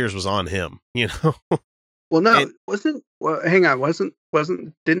Trail of Tears was on him. Well, no, hang on,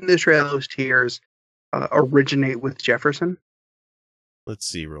 didn't the Trail of Tears originate with Jefferson? Let's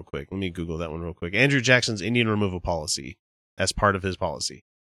see real quick. Let me Google that one real quick. Andrew Jackson's Indian removal policy. As part of his policy,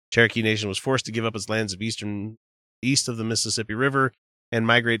 Cherokee Nation was forced to give up its lands of east of the Mississippi River and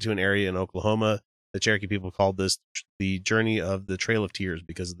migrate to an area in Oklahoma. The Cherokee people called this the journey of the Trail of Tears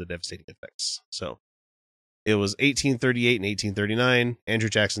because of the devastating effects. So it was 1838 and 1839, Andrew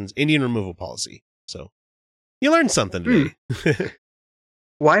Jackson's Indian removal policy. So you learned something today.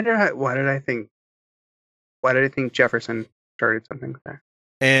 Why did I think Jefferson started something like that?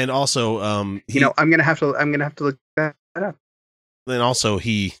 And also, I'm gonna have to look that up. Then also,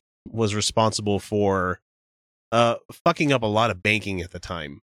 he was responsible for fucking up a lot of banking at the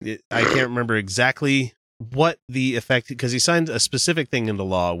time. I can't remember exactly what the effect, because he signed a specific thing into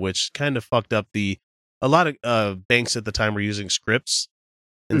law, which kind of fucked up a lot of banks at the time were using scripts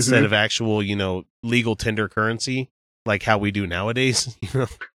instead of actual, legal tender currency, like how we do nowadays.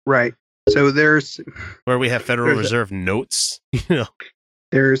 Right. So there's where we have Federal Reserve notes.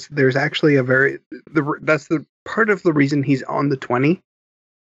 There's actually that's the part of the reason he's on the 20,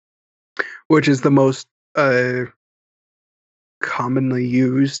 which is the most commonly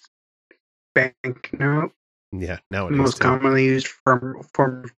used banknote. Yeah, nowadays most commonly used form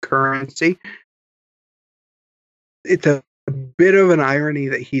of currency. It's a a bit of an irony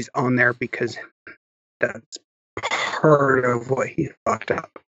that he's on there because that's part of what he fucked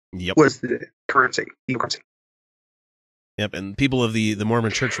up. Yep. Was the currency. Yep, and people of the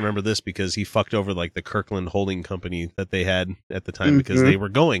Mormon Church remember this because he fucked over like the Kirkland Holding Company that they had at the time because they were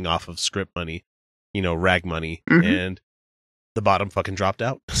going off of script money, rag money, and the bottom fucking dropped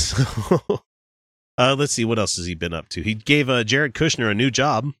out. So, let's see, what else has he been up to? He gave Jared Kushner a new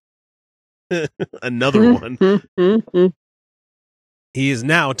job. Another one. He is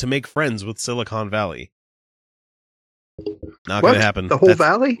now to make friends with Silicon Valley. Not going to happen. The whole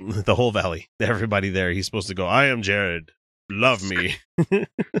valley? The whole valley. Everybody there. He's supposed to go, I am Jared. Love me.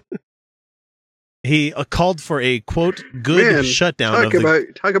 He called for a, quote, good shutdown.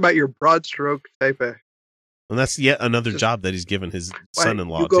 Talk about your broad stroke type of... And that's yet another job that he's given his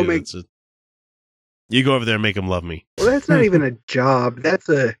son-in-law, too. You go over there and make him love me. Well, that's not even a job. That's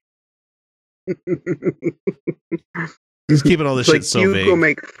a... He's keeping all this shit so vague. You go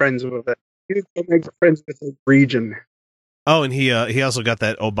make friends with it. You go make friends with the region. Oh, and he also got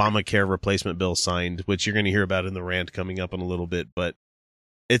that Obamacare replacement bill signed, which you're going to hear about in the rant coming up in a little bit. But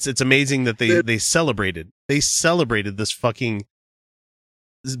it's amazing that they celebrated this fucking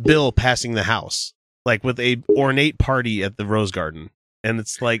bill passing the House, like with a ornate party at the Rose Garden, and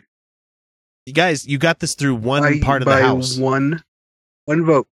it's like, you guys, you got this through one part of the House, one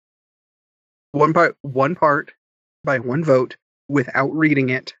vote, one part by one vote without reading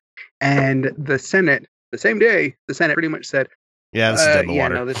it, and the Senate. The same day, the Senate pretty much said, "Yeah, this is dead in the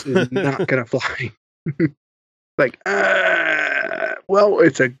water. No, this is not going to fly." Like, well,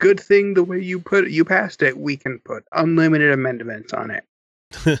 it's a good thing the way you passed it. We can put unlimited amendments on it,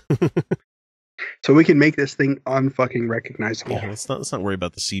 so we can make this thing unfucking recognizable. Yeah, let's not worry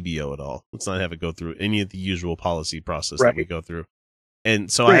about the CBO at all. Let's not have it go through any of the usual policy process that we go through.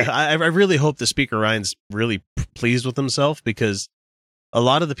 And so I really hope the Speaker Ryan's really pleased with himself, because a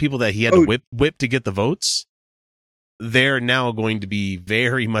lot of the people that he had to whip to get the votes, they're now going to be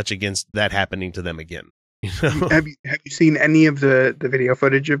very much against that happening to them again. Have you seen any of the video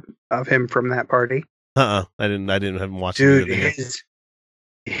footage of him from that party? I haven't watched it.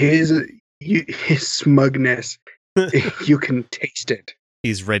 Dude, his smugness, you can taste it.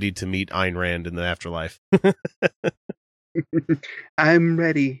 He's ready to meet Ayn Rand in the afterlife. I'm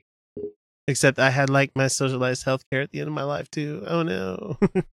ready. Except I had like my socialized healthcare at the end of my life too. Oh no.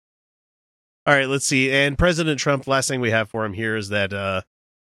 All right, let's see. And President Trump, last thing we have for him here is that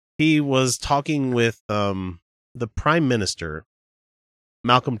he was talking with the Prime Minister,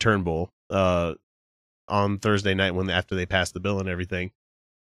 Malcolm Turnbull, on Thursday night after they passed the bill and everything.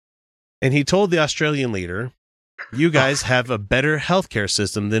 And he told the Australian leader, "You guys have a better healthcare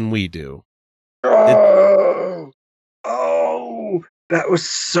system than we do." Oh, that was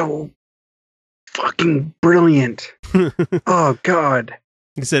so fucking brilliant. Oh God.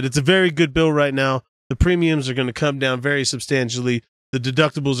 He said, "It's a very good bill right now. The premiums are going to come down very substantially. The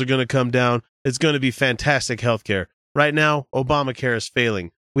deductibles are going to come down. It's going to be fantastic healthcare. Right now, Obamacare is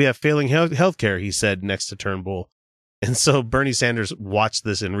failing. We have failing healthcare," he said next to Turnbull. And so Bernie Sanders watched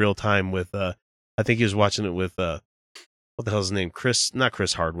this in real time with, I think he was watching it with, what the hell's his name? Not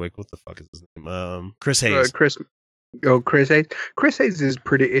Chris Hardwick. What the fuck is his name? Chris Hayes. Chris Hayes. Chris Hayes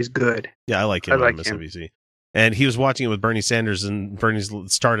is good. Yeah, I like him on MSNBC. And he was watching it with Bernie Sanders, and Bernie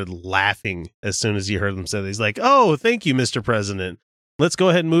started laughing as soon as he heard them say that. He's like, "Oh, thank you, Mr. President. Let's go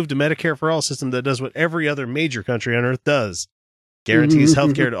ahead and move to Medicare for All system that does what every other major country on earth does. Guarantees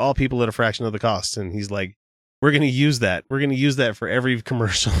healthcare to all people at a fraction of the cost." And he's like, "We're going to use that. We're going to use that for every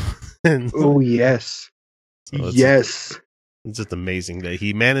commercial." And oh, yes. So yes. It's just amazing that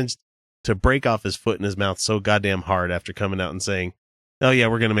he managed to break off his foot in his mouth so goddamn hard after coming out and saying, "Oh yeah,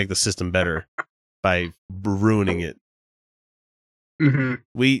 we're going to make the system better by ruining it." Mm-hmm.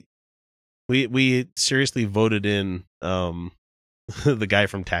 We seriously voted in the guy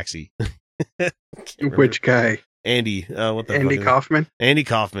from Taxi. Which guy? Andy. What the Andy Kaufman? Andy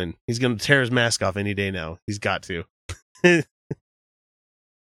Kaufman. He's going to tear his mask off any day now. He's got to.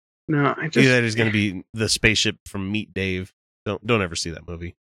 No, Either he's going to be the spaceship from Meet Dave. Don't ever see that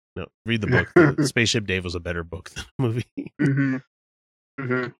movie. No, read the book. Spaceship Dave was a better book than a movie. Mm-hmm.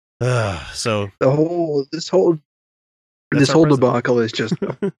 Mm-hmm. So this whole debacle is just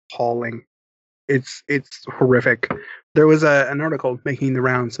appalling. It's horrific. There was an article making the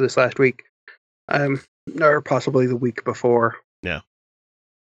rounds this last week, or possibly the week before. Yeah.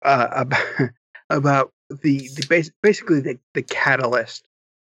 About basically the catalyst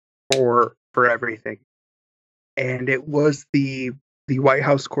for everything, and it was the White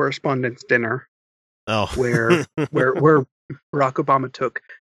House Correspondents' Dinner. Oh, where Barack Obama took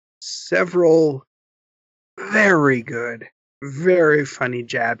several very good, very funny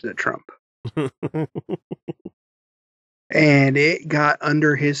jabs at Trump. And it got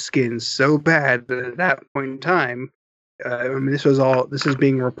under his skin so bad that at that point in time, this is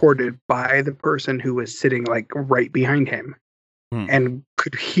being reported by the person who was sitting like right behind him and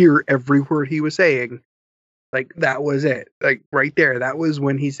could hear every word he was saying. Like, that was it. Like, right there. That was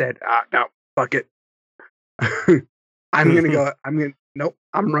when he said, no, fuck it. I'm going to go. Nope,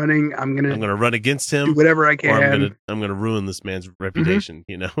 I'm running. I'm going to run against him. Do whatever I can. Or I'm going to ruin this man's reputation,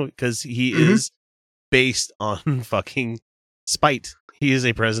 because he is based on fucking spite. He is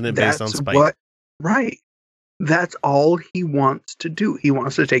a president based on spite. Right. That's all he wants to do. He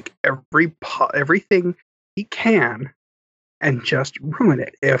wants to take everything he can and just ruin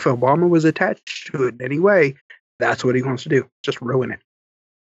it. If Obama was attached to it in any way, that's what he wants to do. Just ruin it.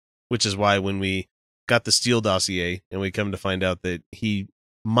 Which is why when we got the Steele dossier and we come to find out that he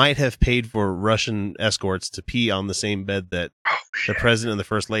might have paid for Russian escorts to pee on the same bed that the president and the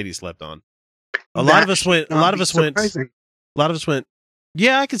first lady slept on. A lot of us went,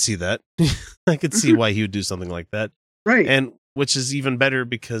 yeah, I could see that. I could see why he would do something like that. Right. And which is even better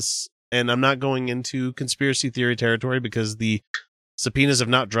because, and I'm not going into conspiracy theory territory because the subpoenas have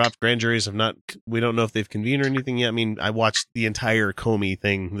not dropped. Grand juries have not, we don't know if they've convened or anything yet. I mean, I watched the entire Comey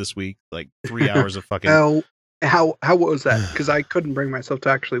thing this week, like 3 hours of fucking. How was that? Because I couldn't bring myself to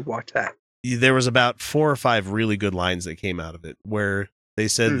actually watch that. There was about 4 or 5 really good lines that came out of it where they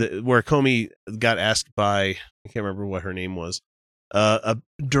said that, where Comey got asked by, I can't remember what her name was,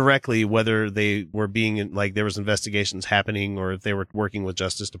 directly whether they were being like there was investigations happening or if they were working with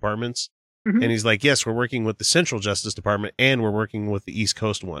justice departments. And he's like, yes, we're working with the Central Justice Department and we're working with the East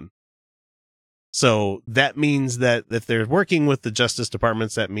Coast one. So that means that if they're working with the justice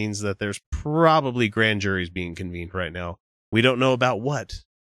departments, that means that there's probably grand juries being convened right now. We don't know about what,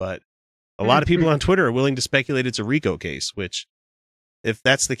 but a lot of people on Twitter are willing to speculate it's a RICO case, which if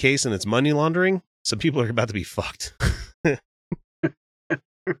that's the case and it's money laundering, some people are about to be fucked.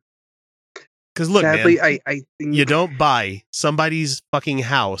 Because look, sadly, man, I think you don't buy somebody's fucking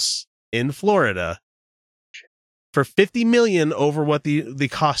house in Florida for $50 million over what the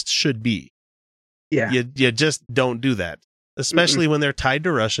cost should be. Yeah, you just don't do that, especially when they're tied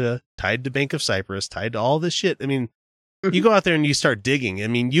to Russia, tied to Bank of Cyprus, tied to all this shit. I mean, you go out there and you start digging. I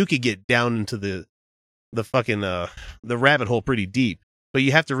mean, you could get down into the fucking the rabbit hole pretty deep, but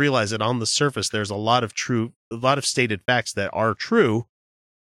you have to realize that on the surface there's a lot of stated facts that are true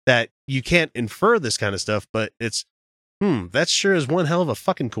that you can't infer this kind of stuff, but it's that sure is one hell of a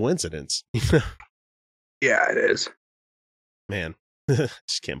fucking coincidence. Yeah, it is. Man,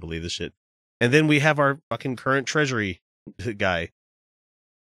 just can't believe this shit. And then we have our fucking current Treasury guy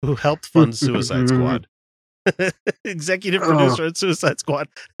who helped fund Suicide Squad. Executive producer at Suicide Squad.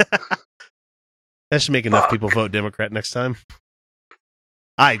 That should make enough people vote Democrat next time.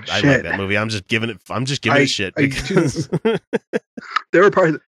 I like that movie. I'm just giving it shit because there are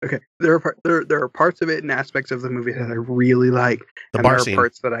parts. Okay, there are parts of it and aspects of the movie that I really like. The and bar there scene. are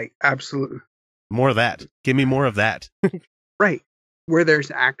parts that I absolutely more of that. Give me more of that. Right, where there's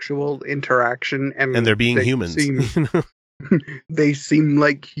actual interaction and they're being humans. They seem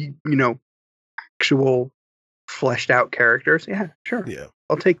like actual fleshed out characters. Yeah, sure. Yeah,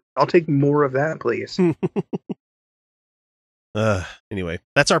 I'll take more of that, please. Anyway,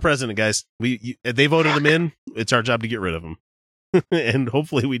 that's our president, guys. They voted him in. It's our job to get rid of him. And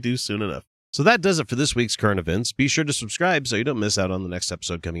hopefully we do soon enough. So that does it for this week's current events. Be sure to subscribe so you don't miss out on the next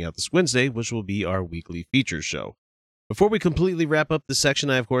episode coming out this Wednesday, which will be our weekly features show. Before we completely wrap up this section,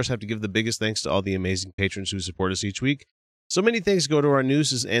 I, of course, have to give the biggest thanks to all the amazing patrons who support us each week. So many thanks go to our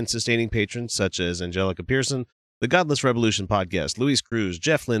news and sustaining patrons, such as Angelica Pearson, the Godless Revolution podcast, Luis Cruz,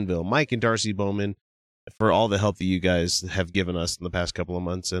 Jeff Linville, Mike and Darcy Bowman, for all the help that you guys have given us in the past couple of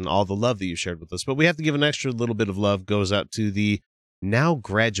months and all the love that you shared with us. But we have to give an extra little bit of love goes out to the now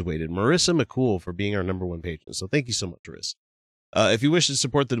graduated Marissa McCool for being our #1 patron. So thank you so much, Marissa. If you wish to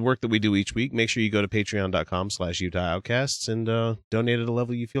support the work that we do each week, make sure you go to patreon.com/UtahOutcasts and donate at a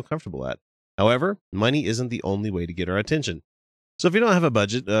level you feel comfortable at. However, money isn't the only way to get our attention. So if you don't have a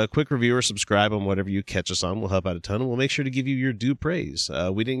budget, a quick review or subscribe on whatever you catch us on will help out a ton, and we'll make sure to give you your due praise.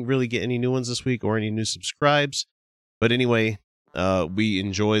 We didn't really get any new ones this week or any new subscribes, but anyway, we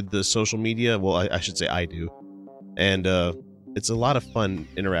enjoyed the social media. Well, I should say I do, and it's a lot of fun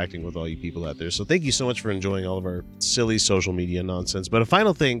interacting with all you people out there. So thank you so much for enjoying all of our silly social media nonsense. But a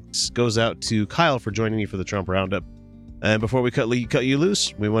final thanks goes out to Kyle for joining me for the Trump Roundup. And before we cut you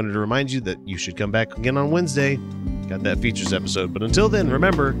loose, we wanted to remind you that you should come back again on Wednesday. Got that features episode. But until then,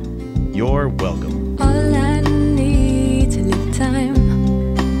 remember, you're welcome. All I need to live time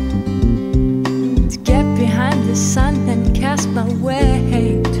to get behind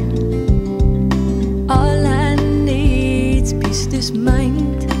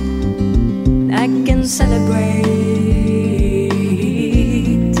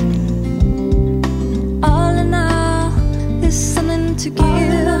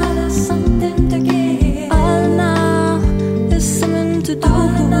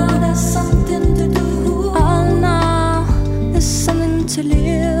something to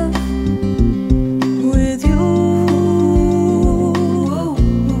live with you.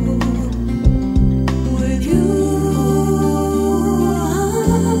 With you.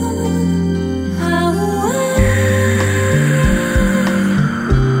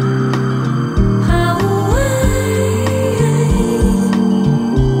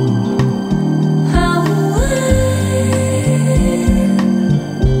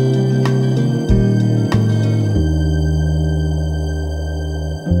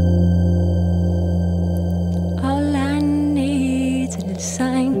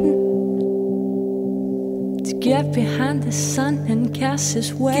 Get behind the sun and cast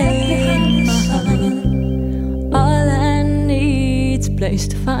his way. All I need's a place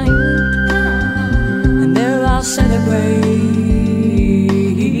to find, and there I'll celebrate.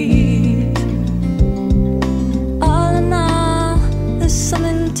 All in all, there's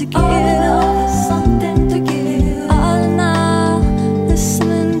something to give. Something to give. All in all, there's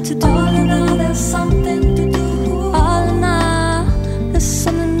something to do. All in all, there's something to do. All in all, there's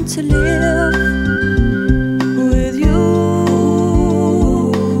something to live.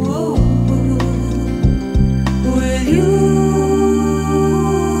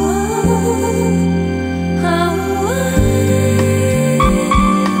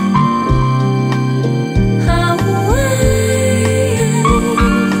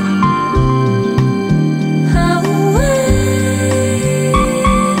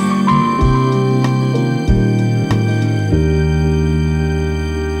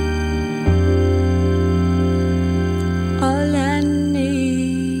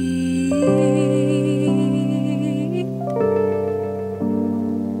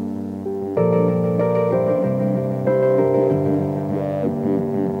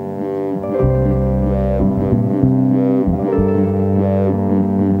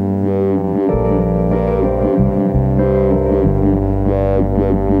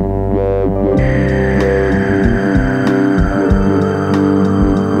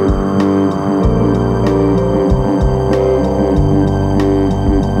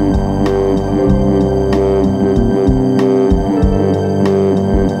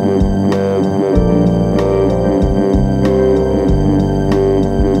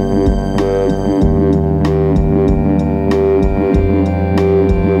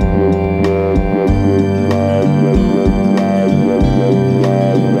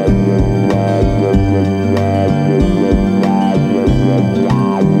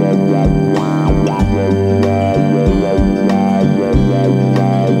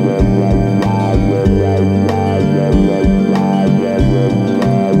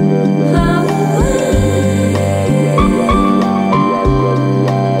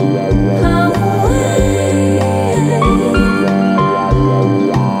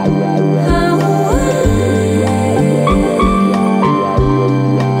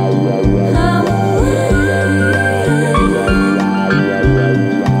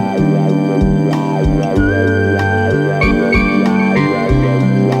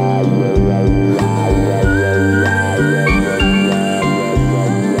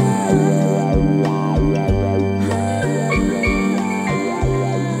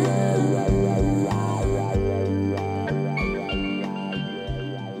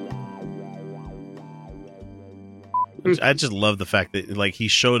 I just love the fact that like he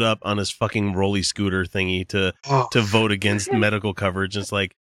showed up on his fucking rolly scooter thingy to vote against medical coverage. It's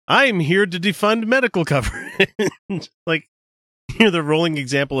like, I'm here to defund medical coverage. Like, you're the rolling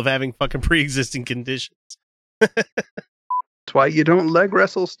example of having fucking pre-existing conditions. That's why you don't leg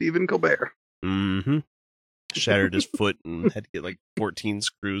wrestle Stephen Colbert. Mm-hmm. Shattered his foot and had to get like 14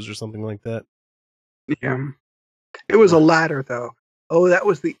 screws or something like that. Yeah. It was a ladder, though. Oh, that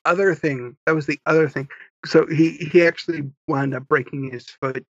was the other thing. So he actually wound up breaking his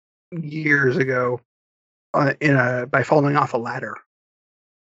foot years ago by falling off a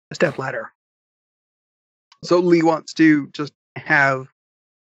step ladder. So Lee wants to just have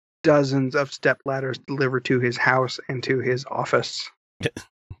dozens of step ladders delivered to his house and to his office.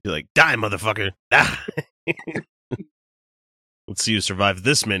 You're like, die, motherfucker. Die. Let's see you survive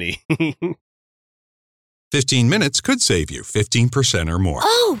this many. 15 minutes could save you 15% or more.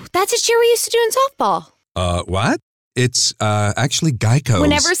 Oh, that's a cheer we used to do in softball. What? It's actually Geico.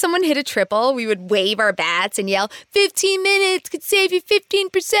 Whenever someone hit a triple, we would wave our bats and yell, 15 minutes could save you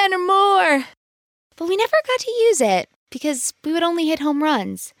 15% or more. But we never got to use it because we would only hit home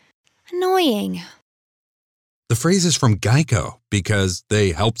runs. Annoying. The phrase is from Geico because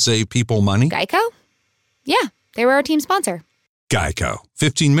they help save people money. Geico? Yeah, they were our team sponsor. Geico.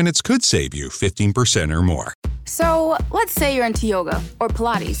 15 minutes could save you 15% or more. So let's say you're into yoga or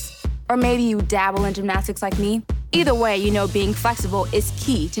Pilates, or maybe you dabble in gymnastics like me. Either way, you know being flexible is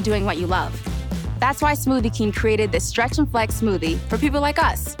key to doing what you love. That's why Smoothie King created this Stretch and Flex smoothie for people like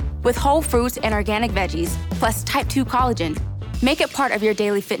us, with whole fruits and organic veggies, plus type 2 collagen. Make it part of your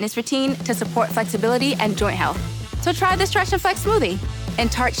daily fitness routine to support flexibility and joint health. So try the Stretch and Flex smoothie in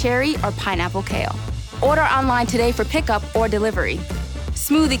tart cherry or pineapple kale. Order online today for pickup or delivery.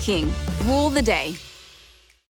 Smoothie King, rule the day.